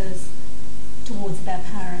daughters towards their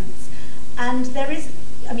parents. And there is,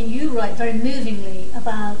 I mean, you write very movingly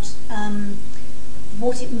about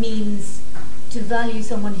what it means to value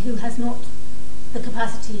someone who has not the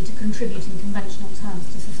capacity to contribute in conventional terms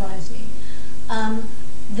to society.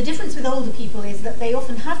 The difference with older people is that they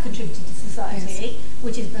often have contributed to society, yes,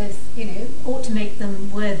 which is both, ought to make them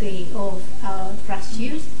worthy of our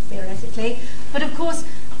gratitude, theoretically. But of course,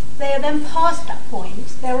 they are then past that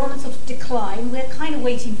point. They're on a sort of decline. We're kind of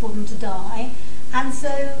waiting for them to die. And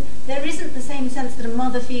so there isn't the same sense that a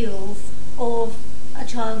mother feels of a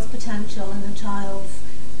child's potential and a child's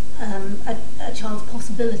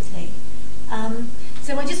possibility.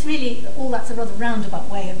 So I just really, all that's a rather roundabout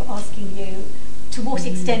way of asking you to what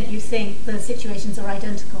extent you think the situations are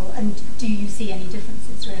identical, and do you see any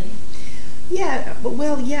differences, really? Yeah,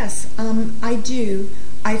 well, yes, I do.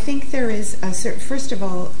 I think there is a certain, first of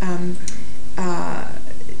all,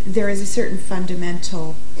 there is a certain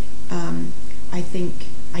fundamental, I think,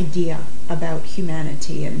 idea about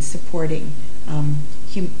humanity and supporting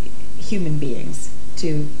human beings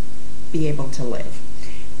to be able to live.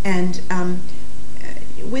 And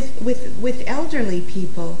with elderly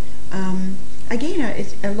people, again,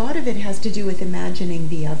 a lot of it has to do with imagining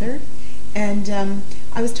the other. And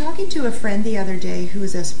I was talking to a friend the other day who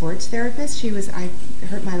is a sports therapist. I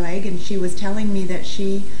hurt my leg, and she was telling me that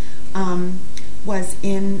she was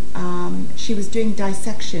doing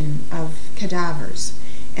dissection of cadavers.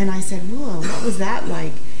 And I said, "Whoa, what was that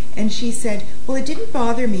like?" And she said, "Well, it didn't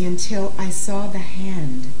bother me until I saw the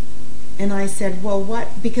hand." And I said, "Well,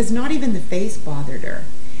 what?" Because not even the face bothered her.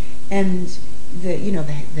 And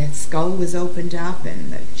the skull was opened up,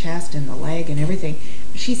 and the chest and the leg and everything.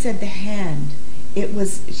 She said the hand,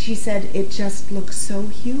 she said it just looks so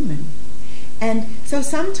human. And so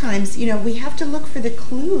sometimes, we have to look for the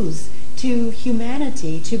clues to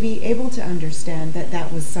humanity to be able to understand that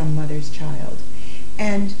that was some mother's child.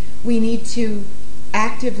 And we need to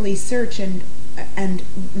actively search and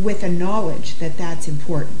with a knowledge that that's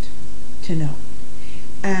important to know.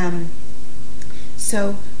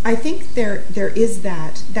 So I think there is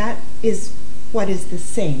that. That is what is the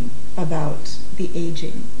same about the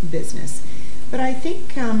aging business. But I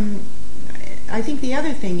think the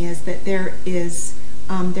other thing is that there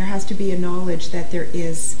has to be a knowledge that there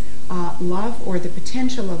is love or the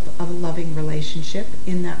potential of a loving relationship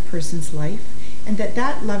in that person's life, and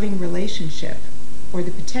that loving relationship or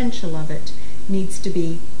the potential of it needs to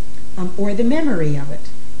be, or the memory of it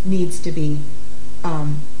needs to be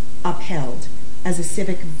upheld as a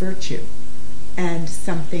civic virtue and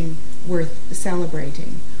something worth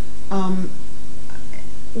celebrating.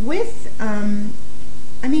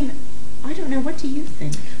 I don't know, what do you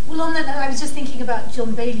think? Well, on that note, I was just thinking about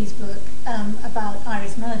John Bailey's book about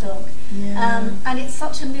Iris Murdoch. Yeah. And it's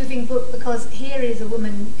such a moving book because here is a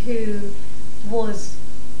woman who was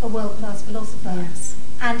a world-class philosopher, yes,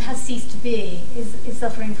 and has ceased to be, is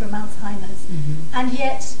suffering from Alzheimer's. Mm-hmm. And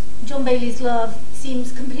yet John Bailey's love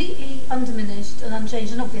seems completely undiminished and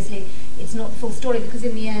unchanged. And obviously it's not the full story, because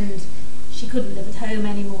in the end she couldn't live at home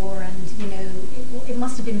anymore, and it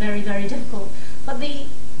must have been very, very difficult. But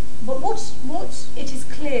what it is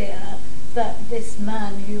clear that this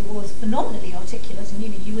man who was phenomenally articulate, and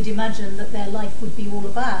you would imagine that their life would be all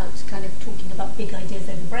about kind of talking about big ideas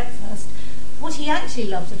over breakfast. What he actually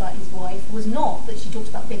loved about his wife was not that she talked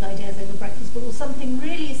about big ideas over breakfast, but was something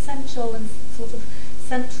really essential and sort of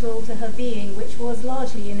central to her being, which was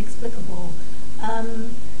largely inexplicable.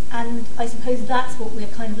 And I suppose that's what we're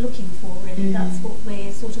kind of looking for, really. That's what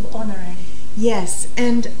we're sort of honouring. Yes,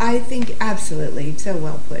 and I think absolutely, so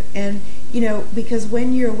well put. And, you know, because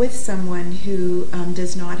when you're with someone who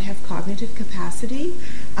does not have cognitive capacity,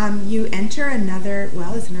 you enter another,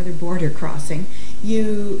 well, it's another border crossing.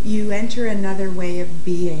 You enter another way of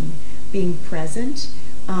being present,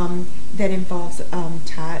 that involves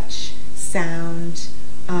touch, sound.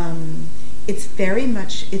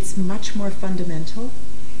 It's much more fundamental,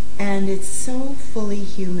 and it's so fully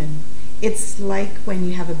human. It's like when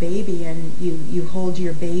you have a baby and you hold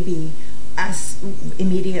your baby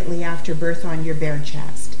immediately after birth on your bare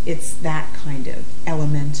chest. It's that kind of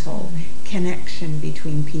elemental connection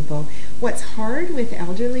between people. What's hard with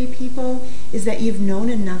elderly people is that you've known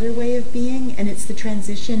another way of being, and it's the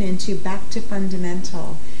transition into back to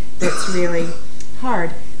fundamental that's really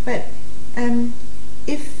hard. But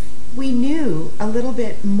if we knew a little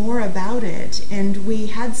bit more about it, and we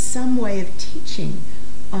had some way of teaching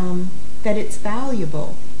that it's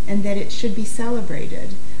valuable and that it should be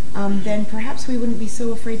celebrated, then perhaps we wouldn't be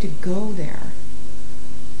so afraid to go there.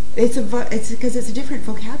 It's because it's a different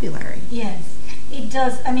vocabulary. Yes, it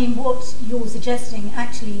does. I mean, what you're suggesting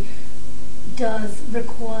actually does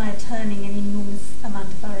require turning an enormous amount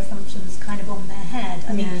of our assumptions kind of on their head.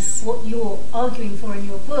 I mean, what you're arguing for in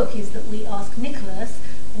your book is that we ask Nicholas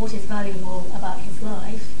what is valuable about his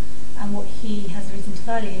life and what he has reason to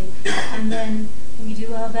value, and then we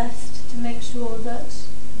do our best to make sure that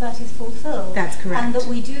that is fulfilled. That's correct. And that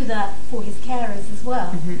we do that for his carers as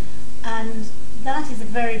well. And that is a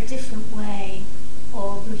very different way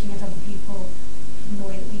of looking at other people from the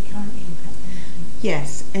way that we currently look at them.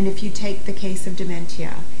 Yes, and if you take the case of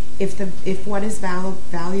dementia, if what is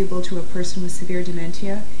valuable to a person with severe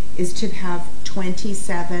dementia is to have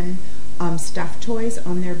 27 stuffed toys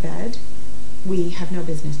on their bed, we have no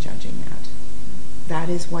business judging that. That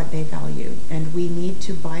is what they value, and we need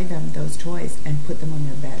to buy them those toys and put them on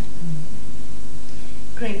their bed.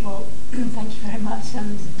 Great, well, thank you very much,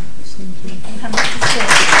 and thank you. I'm happy to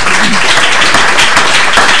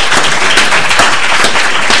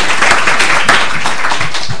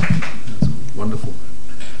That's wonderful.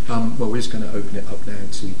 Well, we're just going to open it up now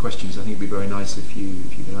to questions. I think it'd be very nice if you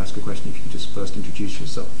can ask a question, if you could just first introduce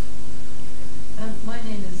yourself. My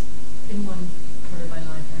name is, in one part of my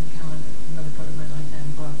life, Anne Cowan, another part of my life,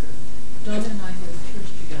 Anne Barker. Donna and I go to church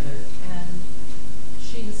together, and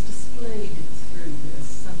she has displayed through this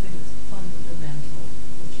something that's fundamental,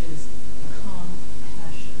 which is calm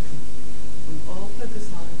passion. We all focus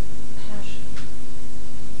on passion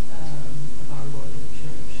of our loyal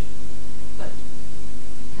church, but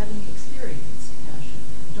having experienced passion,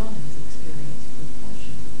 Donna has experienced with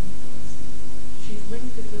passion with Nicholas, she's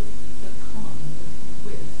linked it with the calm,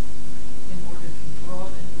 with in order to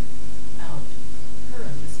broaden out her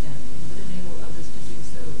understanding, but enable others to do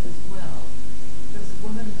so as well. There was a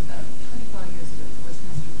woman about 25 years ago at the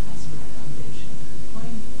Westminster Hospital Foundation who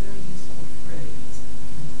coined a very useful phrase.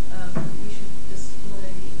 We should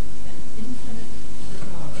display an infinite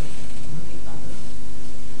regard for the other,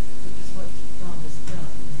 which is what Don has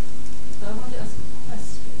done. But I want to ask a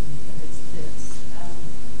question, and it's this.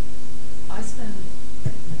 I have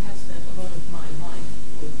spent a lot of my life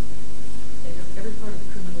with every part of the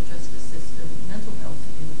criminal justice system, mental health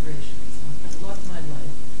and immigration. So I spent a lot of my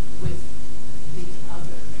life with the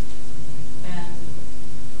other. And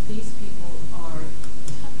these people are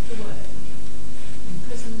tucked away in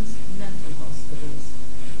prisons, mental hospitals,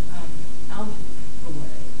 out of the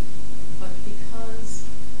way. But because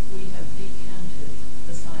we have decanted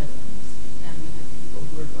asylums, and we have people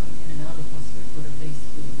who are going in and out of hospital who are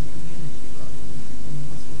basically in the community rather than in the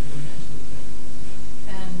hospital or mentally ill,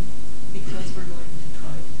 and because we're going to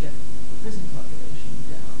try to get the prison population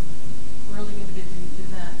down, we're only going to be able to do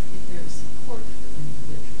that if there is support for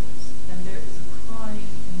individuals. And there is a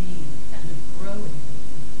crying need and a growing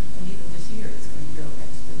need, and even this year it's going to grow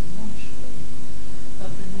exponentially,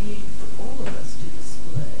 of the need for all of us to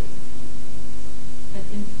display an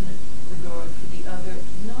infinite regard for the other,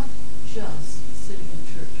 not just sitting in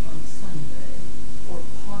church on Sunday or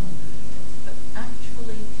pondering it, but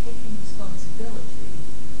actually taking responsibility,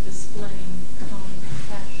 displaying calm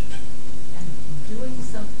compassion, and doing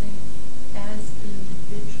something as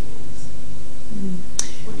individuals.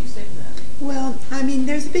 What do you say to that? Well, I mean,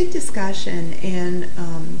 there's a big discussion in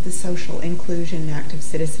the social inclusion and active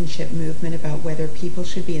citizenship movement about whether people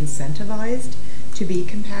should be incentivized to be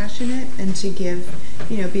compassionate and to give,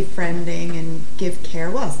 befriending and give care.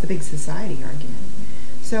 Well, it's the big society argument.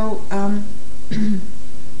 So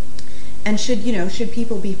and should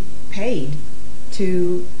people be paid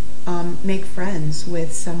to make friends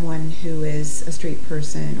with someone who is a street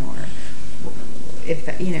person, or if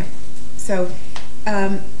that, so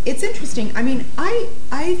it's interesting. I mean, I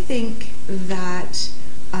think that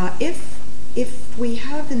if we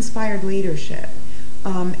have inspired leadership,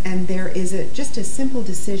 and there is just a simple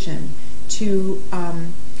decision to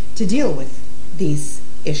deal with these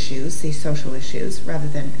issues, these social issues, rather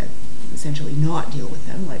than essentially not deal with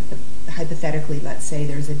them, like hypothetically, let's say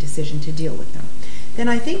there's a decision to deal with them, then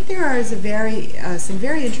I think there is some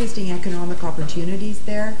very interesting economic opportunities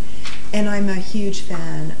there. And I'm a huge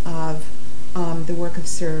fan of the work of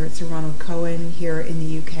Sir Ronald Cohen here in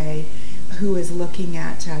the UK, who is looking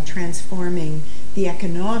at transforming the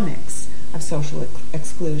economics of social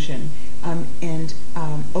exclusion, and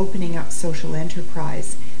opening up social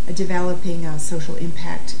enterprise, developing social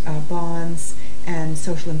impact bonds and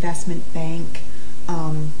social investment bank,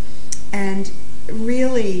 and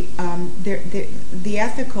really the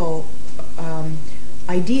ethical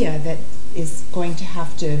idea that is going to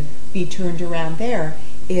have to be turned around there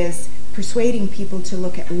is persuading people to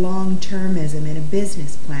look at long-termism in a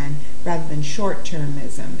business plan rather than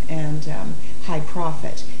short-termism and high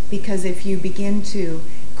profit. Because if you begin to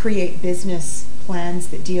create business plans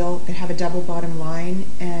that have a double bottom line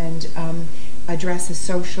and address a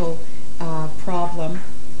social problem,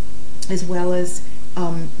 as well as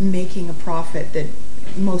making a profit that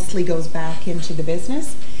mostly goes back into the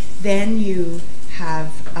business, then you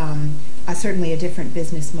have certainly a different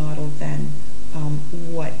business model than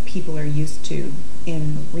what people are used to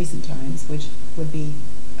in recent times, which would be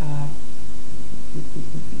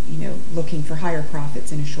looking for higher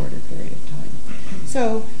profits in a shorter period of time.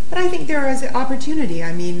 So, but I think there is an opportunity.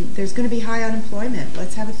 I mean, there's going to be high unemployment.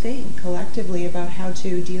 Let's have a think collectively about how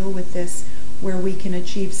to deal with this, where we can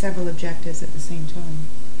achieve several objectives at the same time.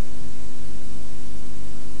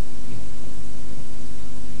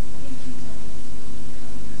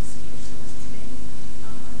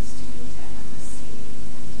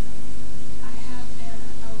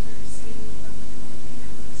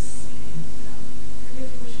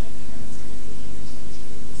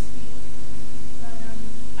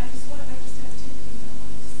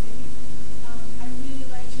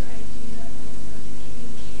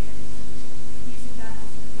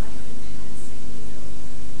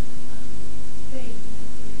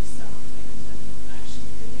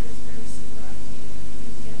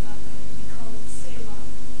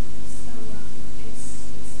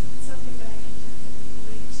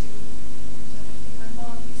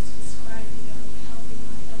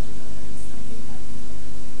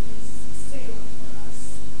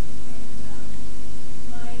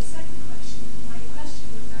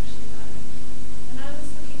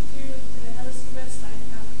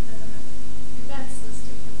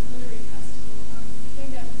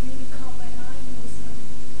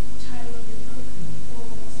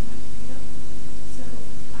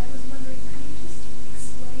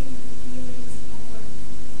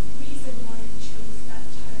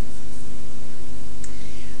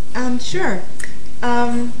 Sure.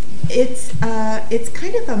 It's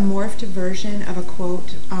kind of a morphed version of a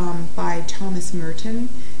quote by Thomas Merton,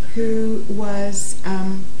 who was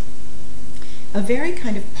a very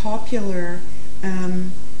kind of popular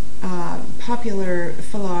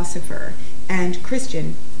philosopher and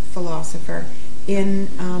Christian philosopher in,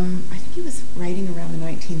 I think he was writing around the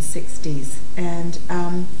 1960s, and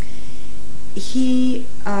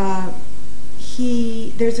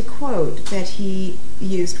there's a quote that he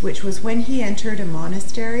used, which was, when he entered a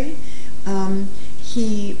monastery,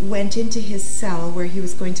 he went into his cell where he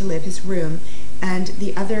was going to live, his room, and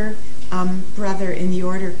the other brother in the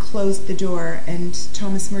order closed the door, and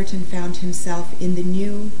Thomas Merton found himself in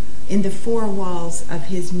the four walls of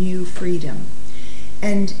his new freedom.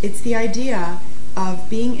 And it's the idea of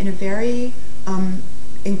being in a very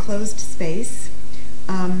enclosed space,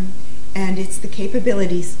 and it's the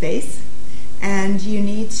capability space, and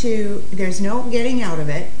there's no getting out of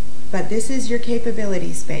it, but this is your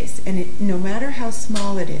capability space, and no matter how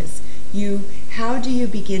small it is, how do you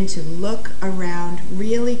begin to look around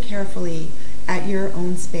really carefully at your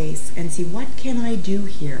own space and see, what can I do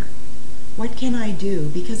here? What can I do?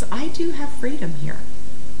 Because I do have freedom here.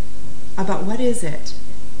 About what is it?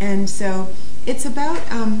 And so it's about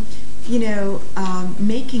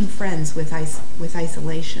making friends with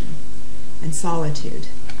isolation and solitude,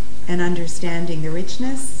 and understanding the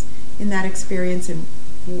richness in that experience and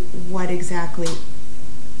what exactly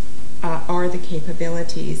are the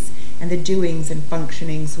capabilities and the doings and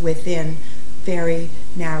functionings within very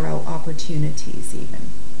narrow opportunities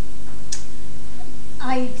even.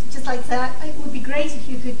 I'd just like to say, it would be great if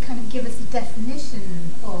you could kind of give us a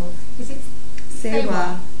definition of, is it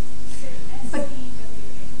Sewa. But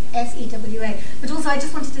SEWA. But also I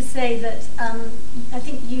just wanted to say that I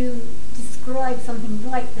think you described something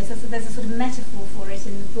like this. There's a sort of metaphor for it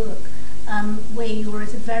in the book, where you're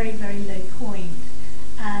at a very, very low point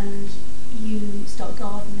and you start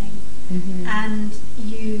gardening. Mm-hmm. And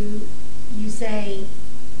you say,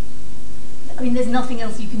 I mean, there's nothing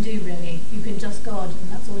else you can do really. You can just garden,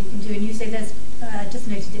 that's all you can do. And you say there's, just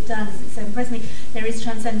noted it down because it so impressed me, there is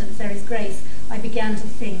transcendence, there is grace. I began to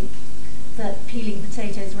think that peeling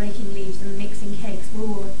potatoes, raking leaves and mixing cakes were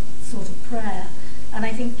all a sort of prayer. And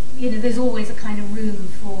I think, there's always a kind of room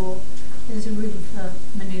for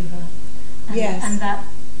manoeuvre. And, Yes. And that,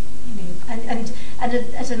 and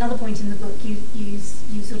at another point in the book, you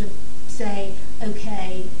sort of say,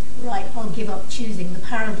 okay, right, I'll give up choosing. The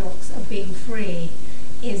paradox of being free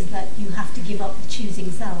is that you have to give up the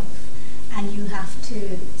choosing self, and you have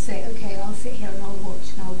to say, okay, I'll sit here and I'll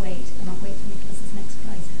watch and I'll wait for Nicholas's next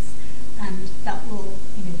crisis, and that will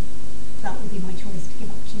be my choice to give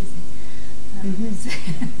up choosing.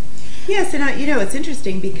 Mm-hmm. Yes, and it's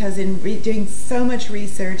interesting because in doing so much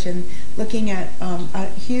research and looking at a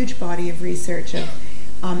huge body of research of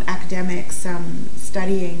academics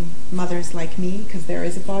studying mothers like me, because there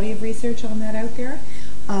is a body of research on that out there,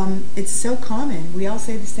 it's so common. We all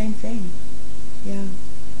say the same thing. Yeah.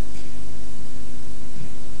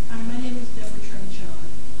 Hi, my name is Deborah Trenchard.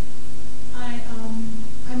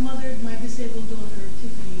 I mothered my disabled daughter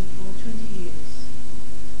Tiffany for 20 years.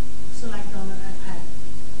 So like Donna, I've had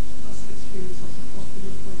lots of experience of hospital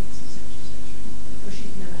appointments, etc., but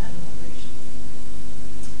she's never had an operation.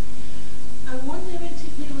 And one day when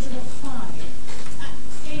Tiffany was about 5, at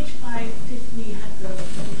age 5, Tiffany had the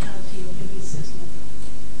mentality of maybe a 6-month-old,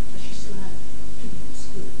 but she still had to go to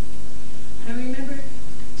school. And I remember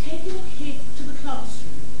taking a cake to the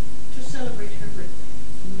classroom to celebrate her birthday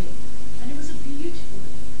in May. And it was a beautiful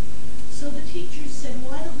day. So the teachers said,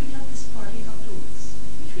 why don't we have this party outdoors?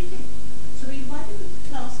 Which we did. So we invited the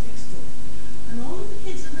class next door. And all of the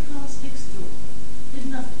kids in the class next door did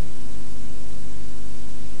nothing.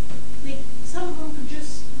 Some of them could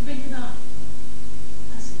just blink an eye.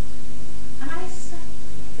 That's it. And I sat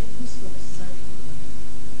there, I get goosebumps as I talk about it.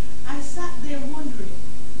 I sat there wondering,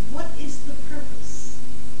 what is the purpose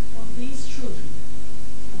of these children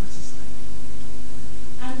in our society?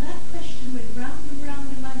 And that question went round and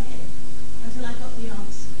round in my head until I got the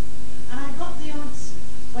answer. And I got the answer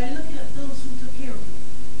by looking at those who took care of me.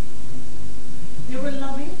 They were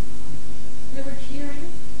loving, they were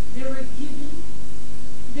caring, they were giving,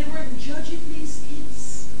 they weren't judging these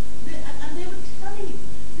kids, and they would tell you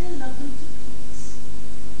they love them to pieces.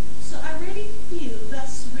 So I really feel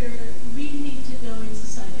that's where we need to go in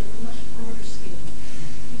society on a much broader scale,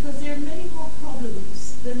 because there are many more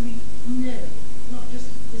problems than we know, not just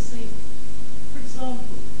disabled. For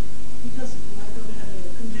example, because my daughter had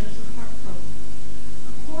a congenital heart problem,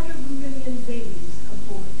 250,000 babies are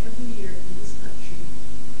born every year in this country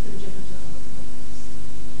with congenital heart problems.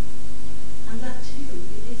 And that too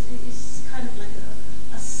is kind of like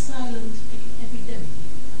a silent epidemic.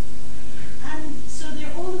 And so there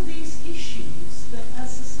are all of these issues that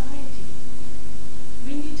as society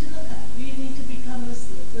we need to look at. We need to become, as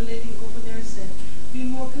the lady over there said, be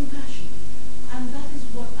more compassionate. And that is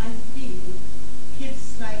what I feel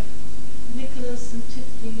kids like Nicholas and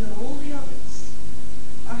Tiffany and all the others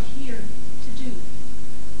are here to do,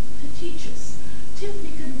 to teach us.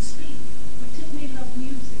 Tiffany couldn't speak, but Tiffany loved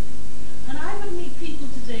music. And I would meet people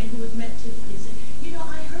today who had met Tiffany and say,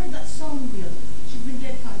 I heard that song the other day. She's been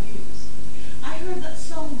dead 5 years. I heard that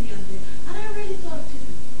song the other day, and I really thought of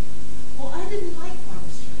Tiffany. Oh, I didn't like Barbra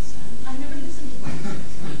Streisand. I never listened to Barbra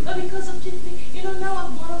Streisand. But because of Tiffany, now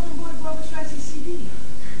I've gone out and bought a Barbra Streisand CD.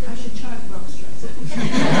 I should charge Barbra Streisand.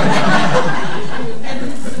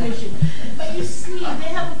 But you see,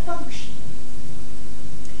 they have a function.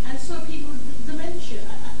 And so people with dementia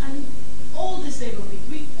and all disabled people,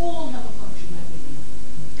 we all have a function, I believe.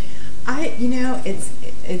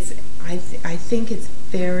 I think it's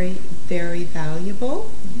very, very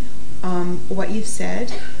valuable, what you've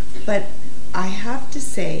said, but I have to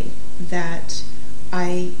say that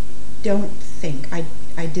I don't think, I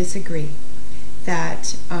disagree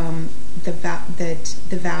that the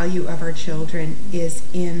value of our children is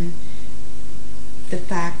in the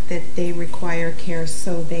fact that they require care,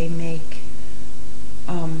 so they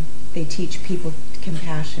teach people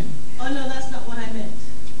compassion. Oh no, that's not what I meant.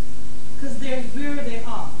 Because they're where they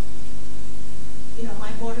are.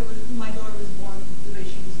 My daughter was born the way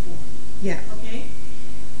she was born. Yeah. Okay?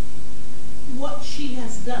 What she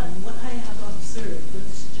has done, what I have observed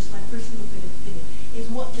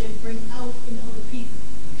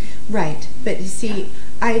see,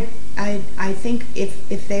 I think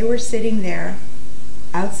if they were sitting there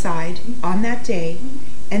outside on that day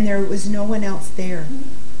and there was no one else there,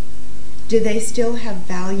 do they still have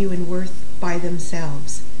value and worth by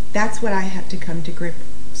themselves? That's what I had to come to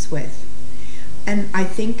grips with. And I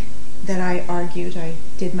think that I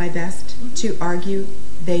did my best to argue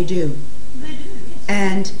they do. They do, yes.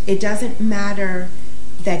 And it doesn't matter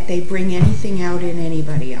that they bring anything out in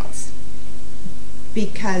anybody else.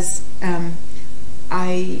 Because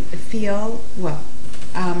I feel,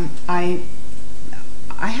 I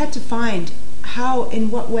had to find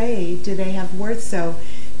in what way do they have worth. So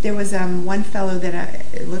there was one fellow that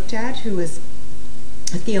I looked at who was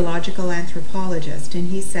a theological anthropologist, and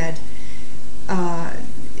he said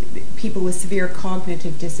people with severe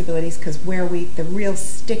cognitive disabilities, because the real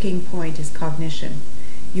sticking point is cognition.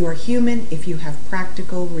 You are human if you have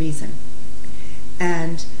practical reason.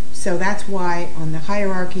 And so that's why on the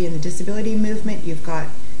hierarchy in the disability movement, you've got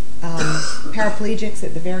paraplegics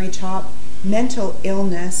at the very top, mental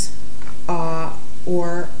illness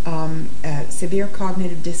or severe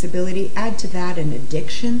cognitive disability. Add to that an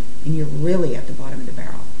addiction, and you're really at the bottom of the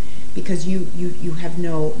barrel because you have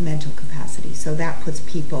no mental capacity. So that puts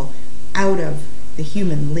people out of the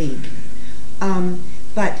human league.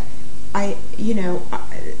 But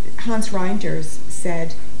Hans Reinders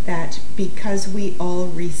said that because we all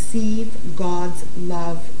receive God's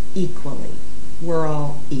love equally, we're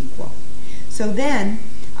all equal. So then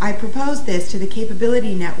I proposed this to the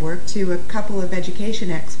Capability Network, to a couple of education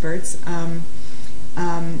experts,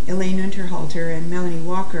 Elaine Unterhalter and Melanie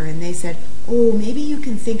Walker, and they said, oh, maybe you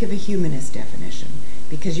can think of a humanist definition,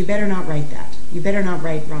 because you better not write that. You better not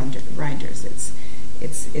write Reinders.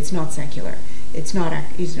 It's not secular. It's not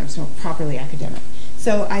properly academic.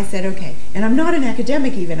 So I said, okay. And I'm not an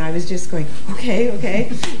academic even. I was just going, okay.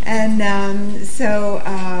 And so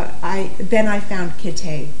I found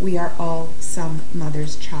Kite. We are all some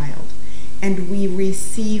mother's child. And we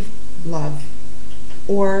receive love,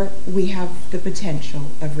 or we have the potential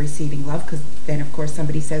of receiving love, because then, of course,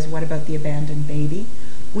 somebody says, what about the abandoned baby?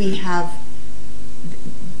 We have,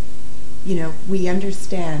 we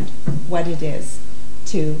understand what it is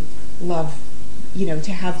to love,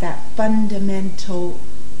 to have that fundamental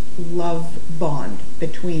love bond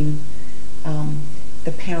between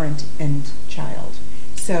the parent and child.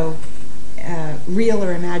 So real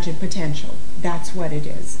or imagined potential, that's what it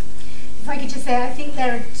is. If I could just say, I think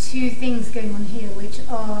there are two things going on here which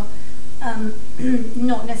are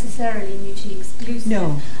not necessarily mutually exclusive.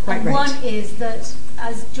 No, quite right. One is that,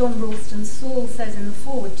 as John Ralston Saul says in the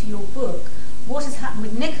foreword to your book, what has happened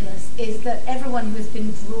with Nicholas is that everyone who has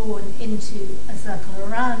been drawn into a circle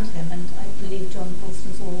around him, and I believe John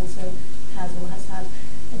Ralston Saul also has or has had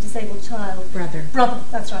a disabled child. Brother,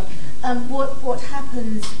 that's right. What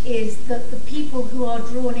happens is that the people who are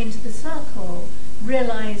drawn into the circle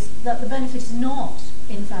realise that the benefit is not,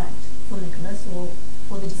 in fact, for Nicholas or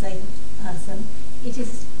for the disabled person. It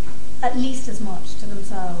is at least as much to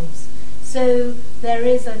themselves. So there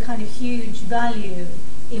is a kind of huge value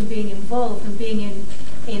in being involved and being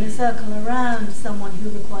in a circle around someone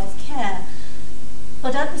who requires care.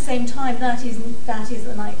 But at the same time, that is,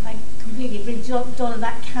 and I completely agree with Donna,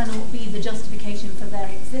 that cannot be the justification for their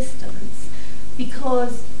existence,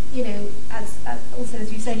 because,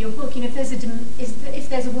 as you say in your book, if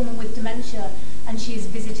there's a woman with dementia and she is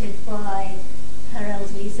visited by her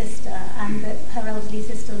elderly sister, and that her elderly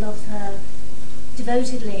sister loves her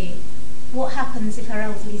devotedly, what happens if her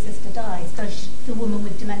elderly sister dies? Does the woman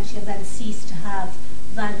with dementia then cease to have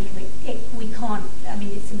value? We can't,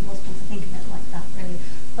 it's impossible to think of it like that, really.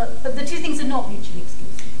 But the two things are not mutually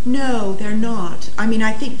exclusive. No, they're not.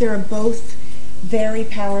 I think they're both very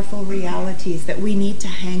powerful realities that we need to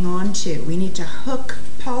hang on to. We need to hook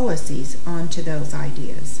policies onto those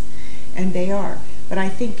ideas. And they are. But I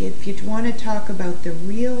think if you want to talk about the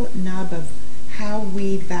real nub of how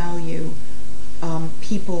we value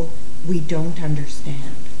people we don't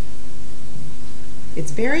understand, it's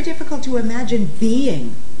very difficult to imagine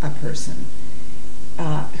being a person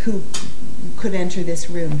who could enter this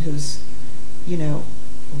room who's,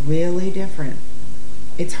 really different.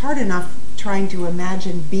 It's hard enough trying to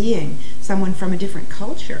imagine being someone from a different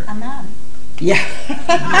culture. A man. Yeah.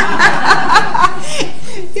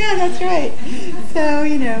 Yeah, that's right. So,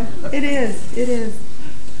 it is.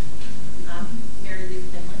 Mary Lou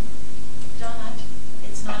Finland. Donna,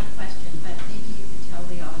 it's not a question, but maybe you could tell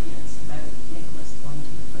the audience about Nicholas going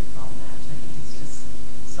to the football match. I think it's just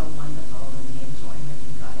so wonderful and the enjoyment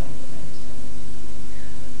he got out of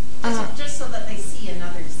it. Just so that they see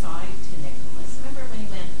another side to Nicholas. Remember when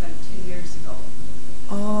he went about 2 years ago?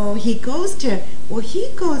 Oh, he goes to, Well,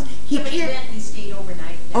 he goes. He So can't. he stayed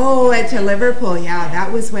overnight. Oh, at to Liverpool, yeah.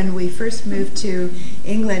 That was when we first moved to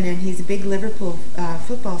England, and he's a big Liverpool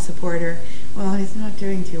football supporter. Well, he's not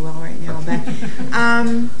doing too well right now, but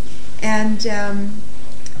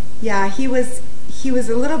yeah, he was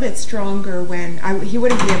a little bit stronger when he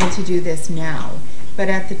wouldn't be able to do this now, but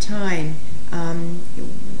at the time,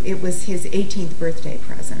 it was his 18th birthday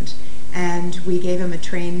present, and we gave him a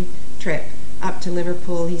train trip up to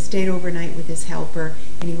Liverpool. He stayed overnight with his helper,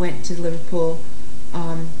 and he went to the Liverpool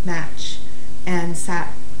match and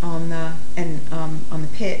sat on the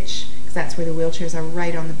pitch, because that's where the wheelchairs are,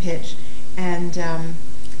 right on the pitch, and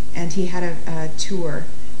he had a tour,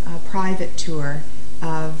 a private tour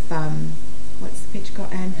of what's the pitch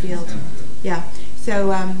called? Anfield. Yeah.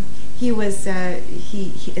 So he was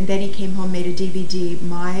he and then he came home, made a DVD,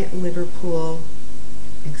 My Liverpool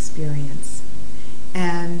Experience,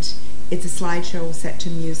 and it's a slideshow set to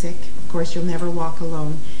music. Of course, You'll Never Walk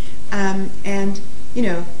Alone. And, you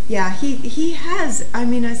know, yeah, he has, I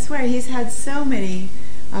mean, I swear, he's had so many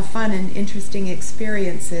fun and interesting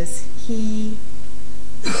experiences. He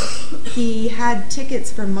had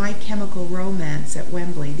tickets for My Chemical Romance at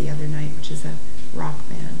Wembley the other night, which is a rock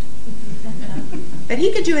band. But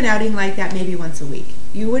he could do an outing like that maybe once a week.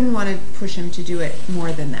 You wouldn't want to push him to do it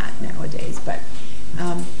more than that nowadays, but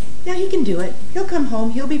yeah, he can do it. He'll come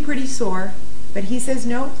home. He'll be pretty sore, but he says,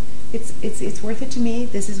 no, it's worth it to me.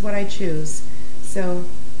 This is what I choose. So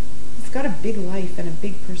he's got a big life and a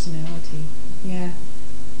big personality. Yeah.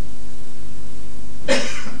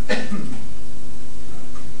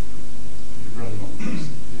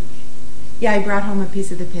 Yeah, I brought home a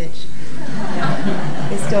piece of the pitch. Yeah.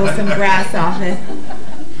 I stole some grass off it.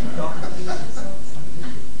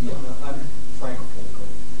 I'm Frank Polko.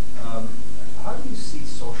 How do you see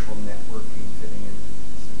social networking fitting into the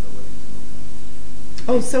disability movement?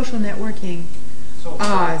 Oh, social networking.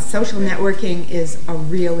 Social networking is a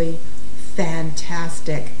really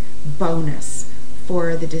fantastic bonus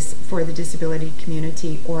for the disability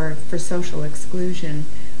community, or for social exclusion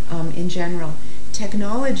in general.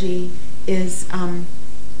 Technology is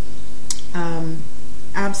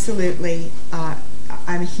absolutely,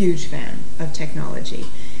 I'm a huge fan of technology.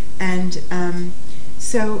 And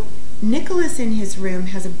so Nicholas in his room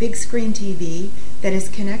has a big screen TV that is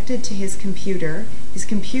connected to his computer. His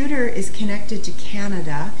computer is connected to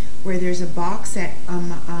Canada, where there's a box at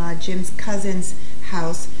Jim's cousin's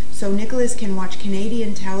house. So Nicholas can watch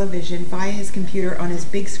Canadian television via his computer on his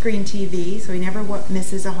big screen TV, so he never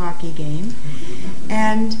misses a hockey game.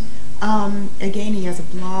 And again, he has a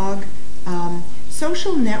blog.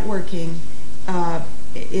 Social networking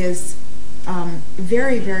is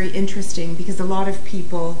very, very interesting, because a lot of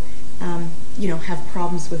people, have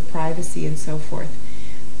problems with privacy and so forth.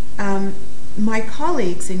 My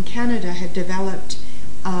colleagues in Canada have developed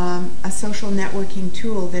a social networking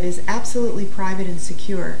tool that is absolutely private and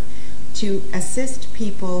secure to assist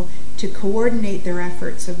people to coordinate their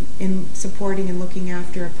efforts in supporting and looking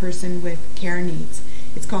after a person with care needs.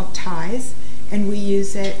 It's called Ties, and we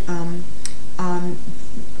use it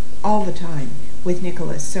all the time with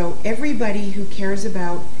Nicholas. So everybody who cares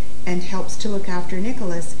about and helps to look after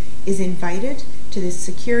Nicholas is invited to this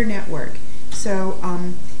secure network. So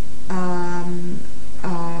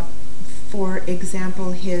for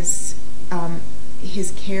example, his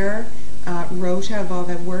care rota of all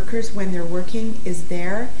the workers when they're working is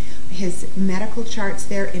there. His medical chart's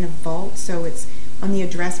there in a vault, so it's on the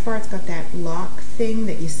address bar. It's got that lock thing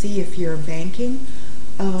that you see if you're banking.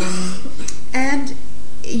 And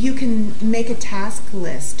you can make a task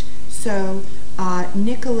list. So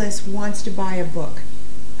Nicholas wants to buy a book.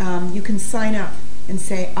 You can sign up and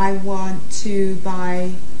say, I want to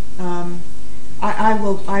buy, I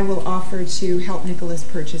will offer to help Nicholas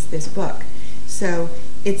purchase this book. So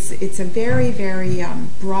it's a very, very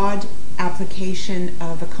broad application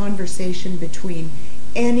of a conversation between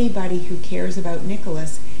anybody who cares about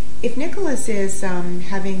Nicholas. If Nicholas is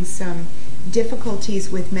having some difficulties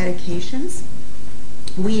with medications,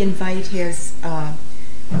 we invite his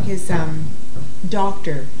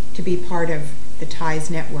doctor to be part of the Ties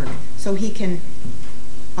network, so he can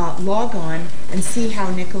log on and see how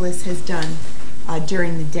Nicholas has done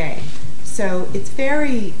during the day. So it's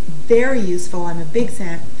very, very useful. I'm a big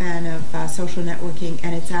fan of social networking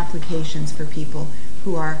and its applications for people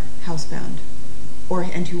who are housebound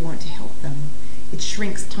and who want to help them. It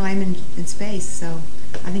shrinks time and space, so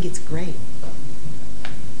I think it's great.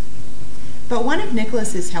 But one of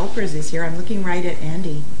Nicholas's helpers is here. I'm looking right at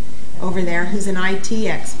Andy over there, who's an IT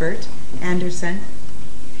expert. Anderson.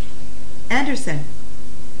 Anderson.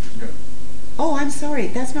 Yeah. Oh, I'm sorry.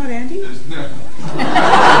 That's not Andy? I'm sorry.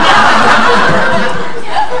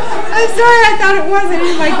 I thought it was. I didn't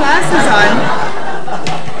have my glasses on.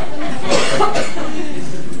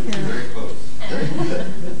 Yeah. Very close.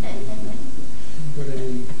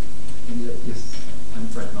 Yes, I'm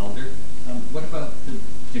Fred Mulder. What about the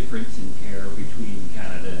difference in care between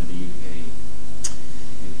Canada and the UK?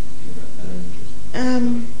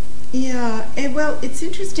 Well, it's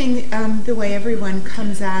interesting the way everyone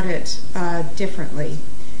comes at it differently.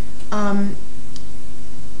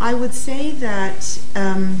 I would say that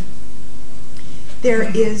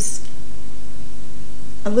there is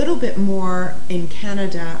a little bit more in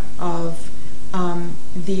Canada of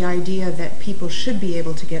the idea that people should be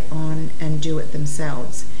able to get on and do it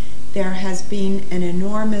themselves. There has been an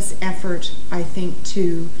enormous effort, I think,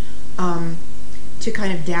 to kind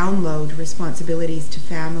of download responsibilities to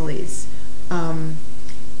families.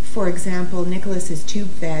 For example, Nicholas is tube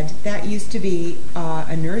fed. That used to be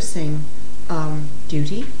a nursing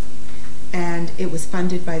duty, and it was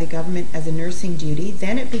funded by the government as a nursing duty.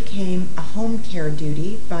 Then it became a home care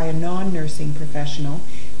duty by a non-nursing professional.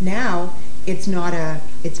 Now it's not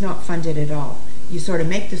funded at all. You sort of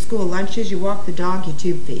make the school lunches, you walk the dog, you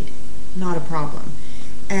tube feed. Not a problem.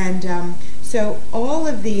 And so all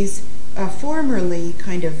of these formerly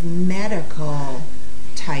kind of medical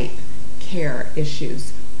type care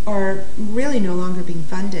issues are really no longer being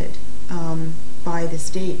funded by the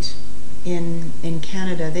state in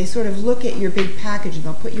Canada. They sort of look at your big package and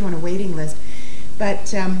they'll put you on a waiting list.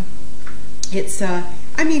 But it's,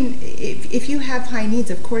 if you have high needs,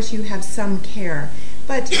 of course you have some care.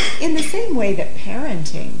 But in the same way that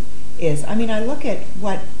parenting is, I look at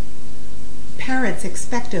what parents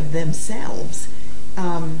expect of themselves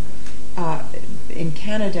in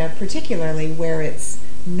Canada, particularly where it's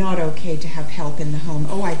not okay to have help in the home.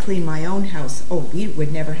 Oh, I clean my own house. Oh, we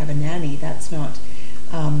would never have a nanny. That's not,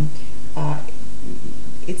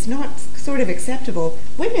 it's not sort of acceptable.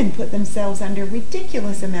 Women put themselves under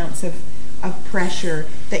ridiculous amounts of pressure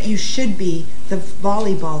that you should be the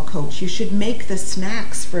volleyball coach. You should make the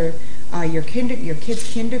snacks for your kids'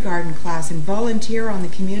 kindergarten class and volunteer on the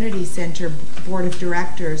community center board of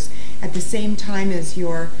directors at the same time as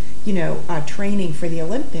you're, training for the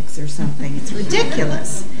Olympics or something. It's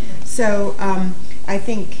ridiculous. So I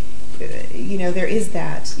think, there is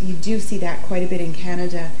that. You do see that quite a bit in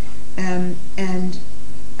Canada.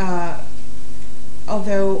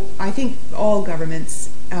 Although I think all governments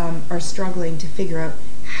are struggling to figure out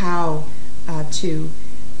how to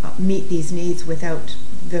meet these needs without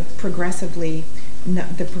the progressive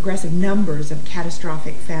numbers of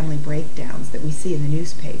catastrophic family breakdowns that we see in the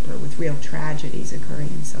newspaper with real tragedies occurring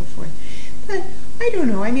and so forth. But I don't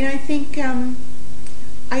know. I think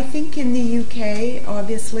in the UK,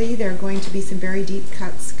 obviously, there are going to be some very deep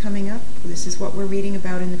cuts coming up. This is what we're reading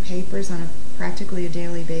about in the papers on practically a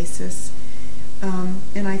daily basis.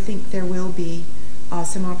 And I think there will be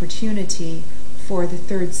some opportunity for the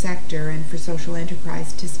third sector and for social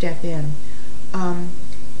enterprise to step in.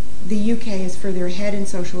 The UK is further ahead in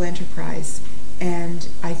social enterprise, and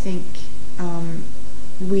I think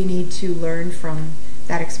we need to learn from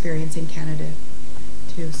that experience in Canada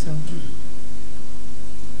too. So,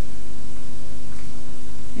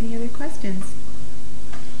 any other questions?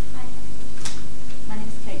 Hi, my name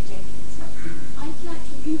is Kate Jenkins. I'd like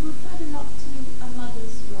to, you referred a lot to a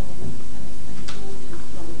mother's role and a daughter's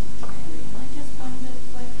role in caring, and I just wondered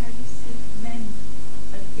how you see men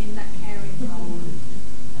in that caring role.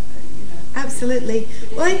 Absolutely.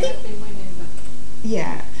 Well, I think,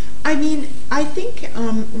 yeah. I think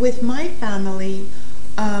with my family,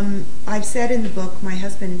 I've said in the book, my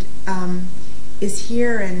husband is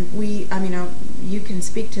here, and you can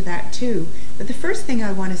speak to that too. But the first thing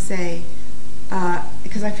I want to say,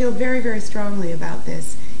 because I feel very, very strongly about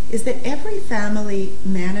this, is that every family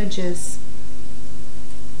manages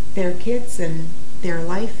their kids and their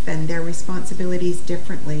life and their responsibilities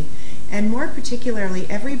differently. And more particularly,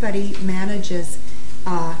 everybody manages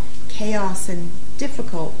chaos and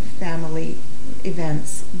difficult family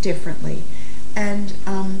events differently. And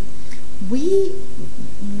we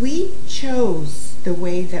chose the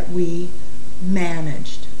way that we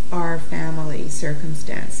managed our family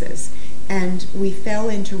circumstances. And we fell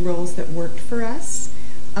into roles that worked for us.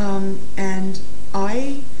 And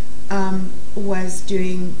I was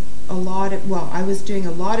doing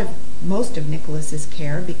most of Nicholas's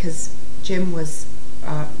care because Jim was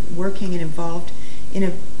working and involved in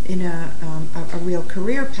a real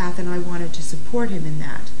career path, and I wanted to support him in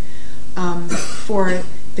that for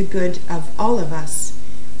the good of all of us.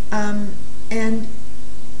 And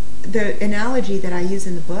the analogy that I use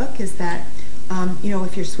in the book is that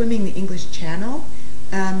If you're swimming the English Channel,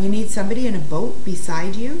 you need somebody in a boat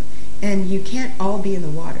beside you, and you can't all be in the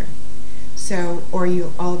water, or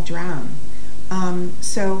you'll all drown.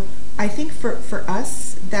 So I think for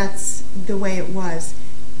us, that's the way it was.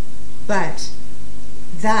 But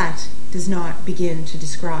that does not begin to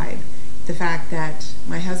describe the fact that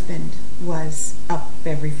my husband was up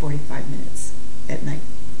every 45 minutes at night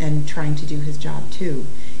and trying to do his job too,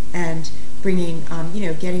 and bringing,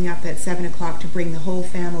 getting up at 7 o'clock to bring the whole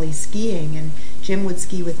family skiing, and Jim would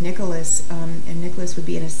ski with Nicholas, and Nicholas would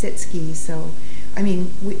be in a sit ski. So, I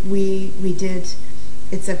mean, we did.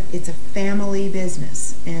 It's a family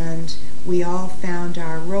business, and we all found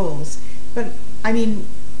our roles. But I mean,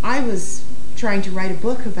 I was trying to write a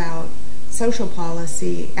book about social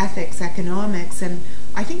policy, ethics, economics, and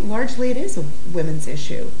I think largely it is a women's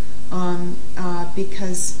issue.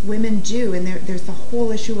 Because women do, and there's the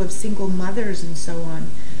whole issue of single mothers and so on.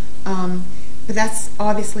 But that's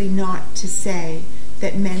obviously not to say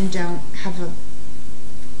that men don't have a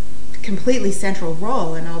completely central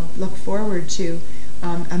role, and I'll look forward to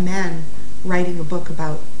a man writing a book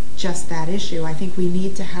about just that issue. I think we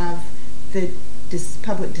need to have this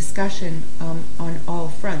public discussion on all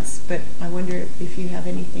fronts, but I wonder if you have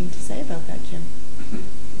anything to say about that, Jim.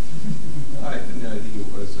 I think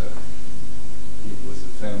it was a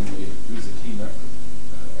family. It was a team effort,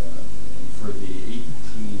 and for the 18,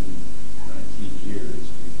 19 years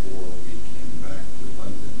before we came back to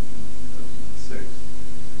London in 2006,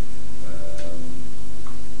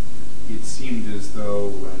 it seemed as though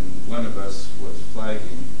when one of us was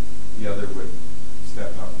flagging, the other would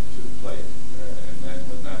step up to the plate, and then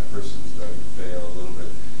when that person started to fail a little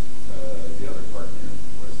bit, the other partner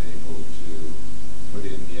was able to put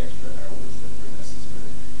in the extra hours that were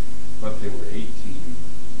necessary. But they were 18,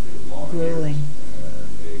 they were long Grueling. years.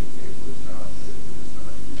 It was not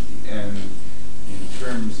easy. And in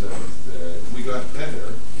terms of we got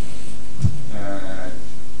better at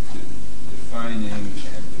defining and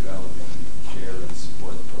developing care and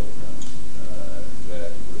support programs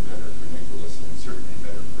that were better for Nicholas and certainly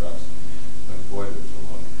better for us. But boy, there was a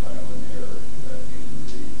lot of trial and error in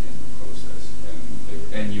the process,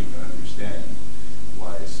 and you can understand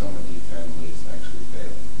why so many families actually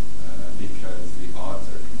fail, because the odds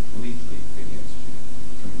are completely against you.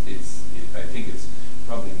 I think it's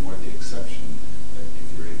probably more the exception that if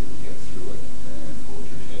you're able to get through it and hold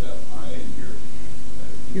your head up high and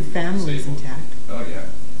Your family's disabled. intact. Oh yeah,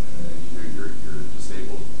 your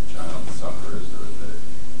disabled child suffers, or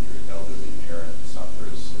your elderly parent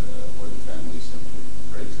suffers, or the family simply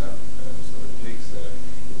breaks up. So it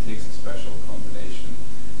takes a special combination,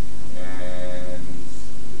 and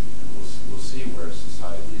we'll see where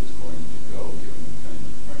society is going to go given the kind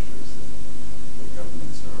of pressures that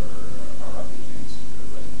governments are up against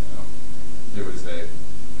right now. There was I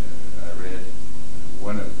read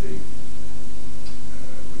one of the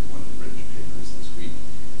British papers this week,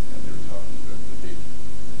 and they were talking about the big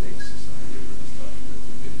society. Everybody was talking about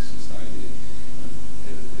the big society.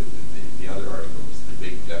 And the other article was the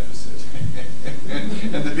big deficit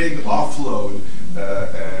and the big offload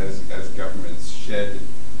as governments shed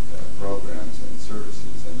programs and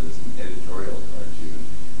services. And there's an editorial cartoon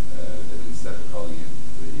that instead of calling it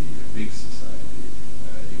the big society,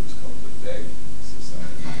 it was called the Beg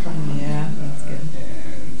Society. Yeah, that's good.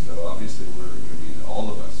 And so obviously all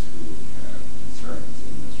of us who have concerns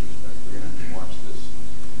in this respect, we're going to have to watch this.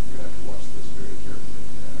 We're going to have to watch this very carefully.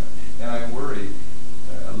 And I worry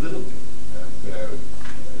a little bit about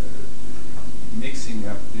mixing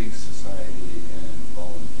up big society and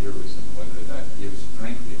volunteerism, whether that gives,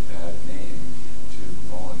 frankly, a bad name to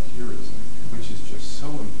volunteerism, which is just so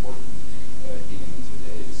important in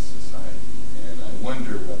today's society. And I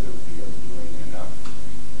wonder whether we are doing enough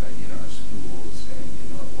in our schools and in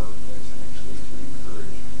our workplace actually to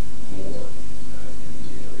encourage more in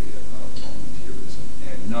the area of volunteerism,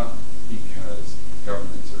 and not because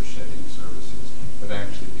governments are shedding services, but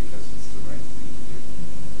actually because it's the right thing to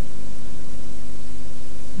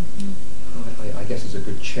do. I guess as a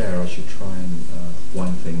good chair, I should try and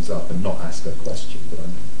wind things up and not ask a question, but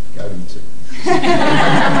I'm going to.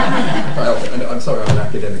 And I'm sorry, I'm an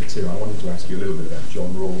academic too. I wanted to ask you a little bit about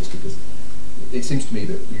John Rawls, because it seems to me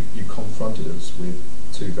that you confronted us with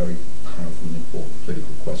two very powerful and important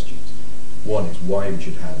political questions. One is why we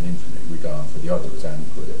should have an infinite regard for the other, as Anne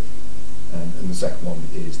put it. And the second one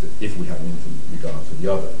is that if we have an infinite regard for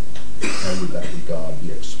the other, how would that regard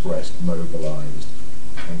be expressed, mobilized,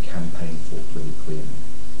 and campaigned for politically and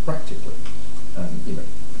practically? And,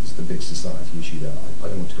 it's the big society issue there. I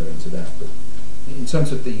don't want to go into that, but in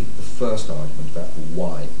terms of the first argument about the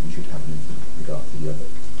why we should have an infinite regard for the other,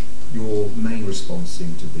 your main response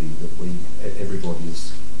seemed to be that everybody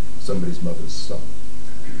is somebody's mother's son.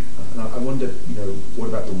 And I wonder, what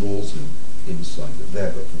about the Rawlsian insight that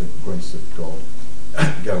there, but for the grace of God,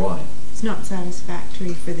 go I? It's not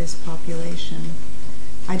satisfactory for this population.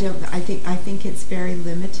 I think it's very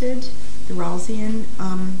limited, the Rawlsian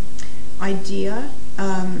idea,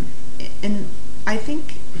 and I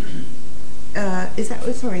think is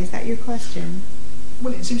that your question?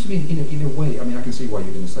 Well, it seems to be in a way. I mean, I can see why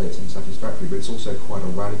you're going to say it's unsatisfactory, but it's also quite a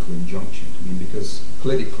radical injunction. I mean, because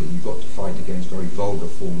politically you've got to fight against very vulgar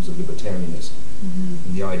forms of libertarianism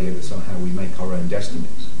and the idea that somehow we make our own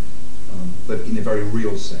destinies. But in a very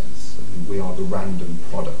real sense, I mean, we are the random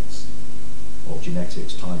products of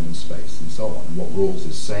genetics, time and space, and so on. And what Rawls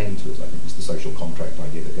is saying to us, I think, is the social contract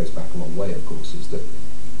idea that goes back a long way, of course, is that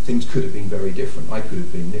things could have been very different. I could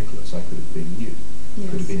have been Nicholas. I could have been you. Yes.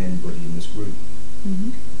 Could have been anybody in this group.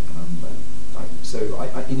 So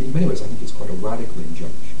in many ways, I think it's quite a radical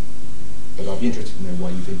injunction. But I'd be interested to know why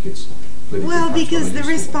you think it's politically. Well, because the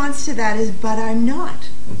response to that is, but I'm not.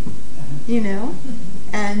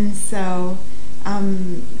 And so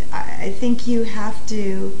I think you have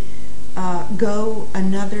to go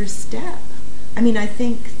another step. I mean, I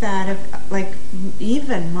think that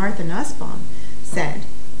even Martha Nussbaum said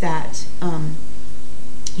that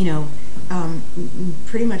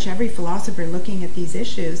pretty much every philosopher looking at these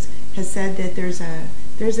issues has said that there's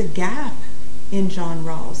a gap in John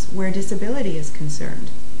Rawls where disability is concerned,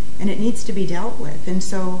 and it needs to be dealt with. And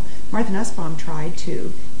so Martha Nussbaum tried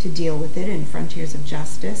to deal with it in Frontiers of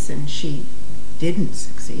Justice, and she didn't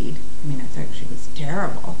succeed. I mean, I thought she was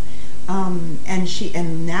terrible.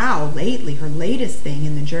 And now lately, her latest thing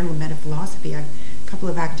in the Journal of Metaphilosophy, I have a couple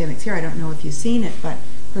of academics here, I don't know if you've seen it, but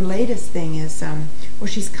her latest thing is,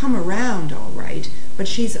 she's come around all right, but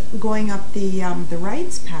she's going up the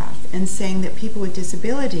rights path and saying that people with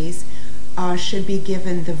disabilities should be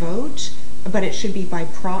given the vote, but it should be by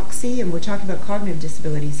proxy, and we're talking about cognitive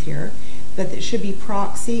disabilities here, but it should be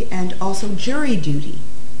proxy and also jury duty.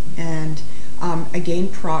 And again,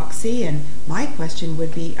 proxy, and my question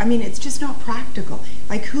would be, I mean, it's just not practical.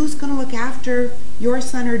 Like, who's going to look after your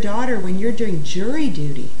son or daughter when you're doing jury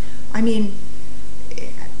duty? I mean,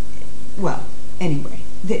 well, anyway,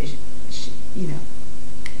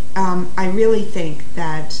 I really think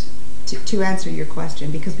that, to answer your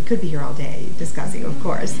question, because we could be here all day discussing, of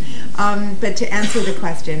course, but to answer the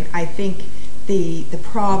question, I think the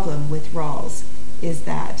problem with Rawls is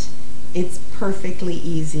that it's perfectly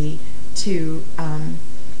easy to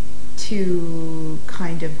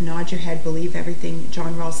kind of nod your head, believe everything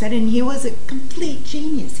John Rawls said, and he was a complete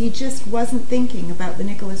genius. He just wasn't thinking about the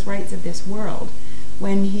Nicholas Wrights of this world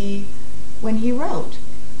when he wrote.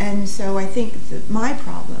 And so I think that my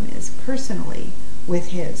problem is personally with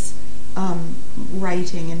his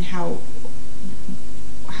writing and how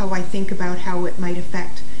I think about how it might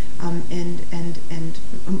affect and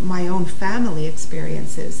my own family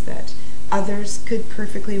experiences, that others could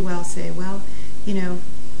perfectly well say, well, in a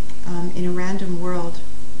random world,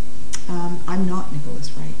 I'm not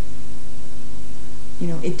Nicholas Wright.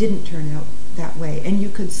 It didn't turn out that way, and you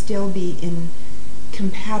could still be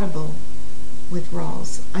incompatible with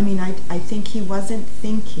Rawls. I mean, I think he wasn't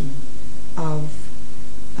thinking of,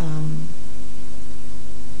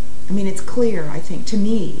 it's clear, I think, to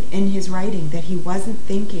me, in his writing, that he wasn't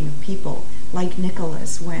thinking of people like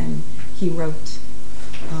Nicholas when he wrote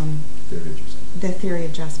The Theory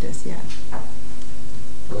of Justice, yeah.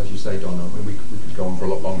 Well, as you say, Donna, we could go on for a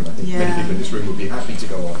lot longer. I think many people in this room would be happy to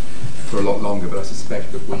go on for a lot longer, but I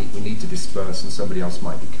suspect that we need to disperse and somebody else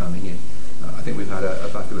might be coming in. I think we've had a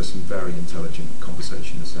fabulous and very intelligent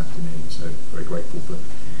conversation this afternoon, so very grateful for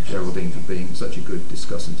Geraldine for being such a good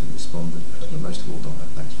discussant and respondent. But most of all, Donna,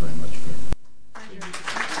 thanks very much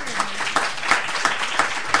for...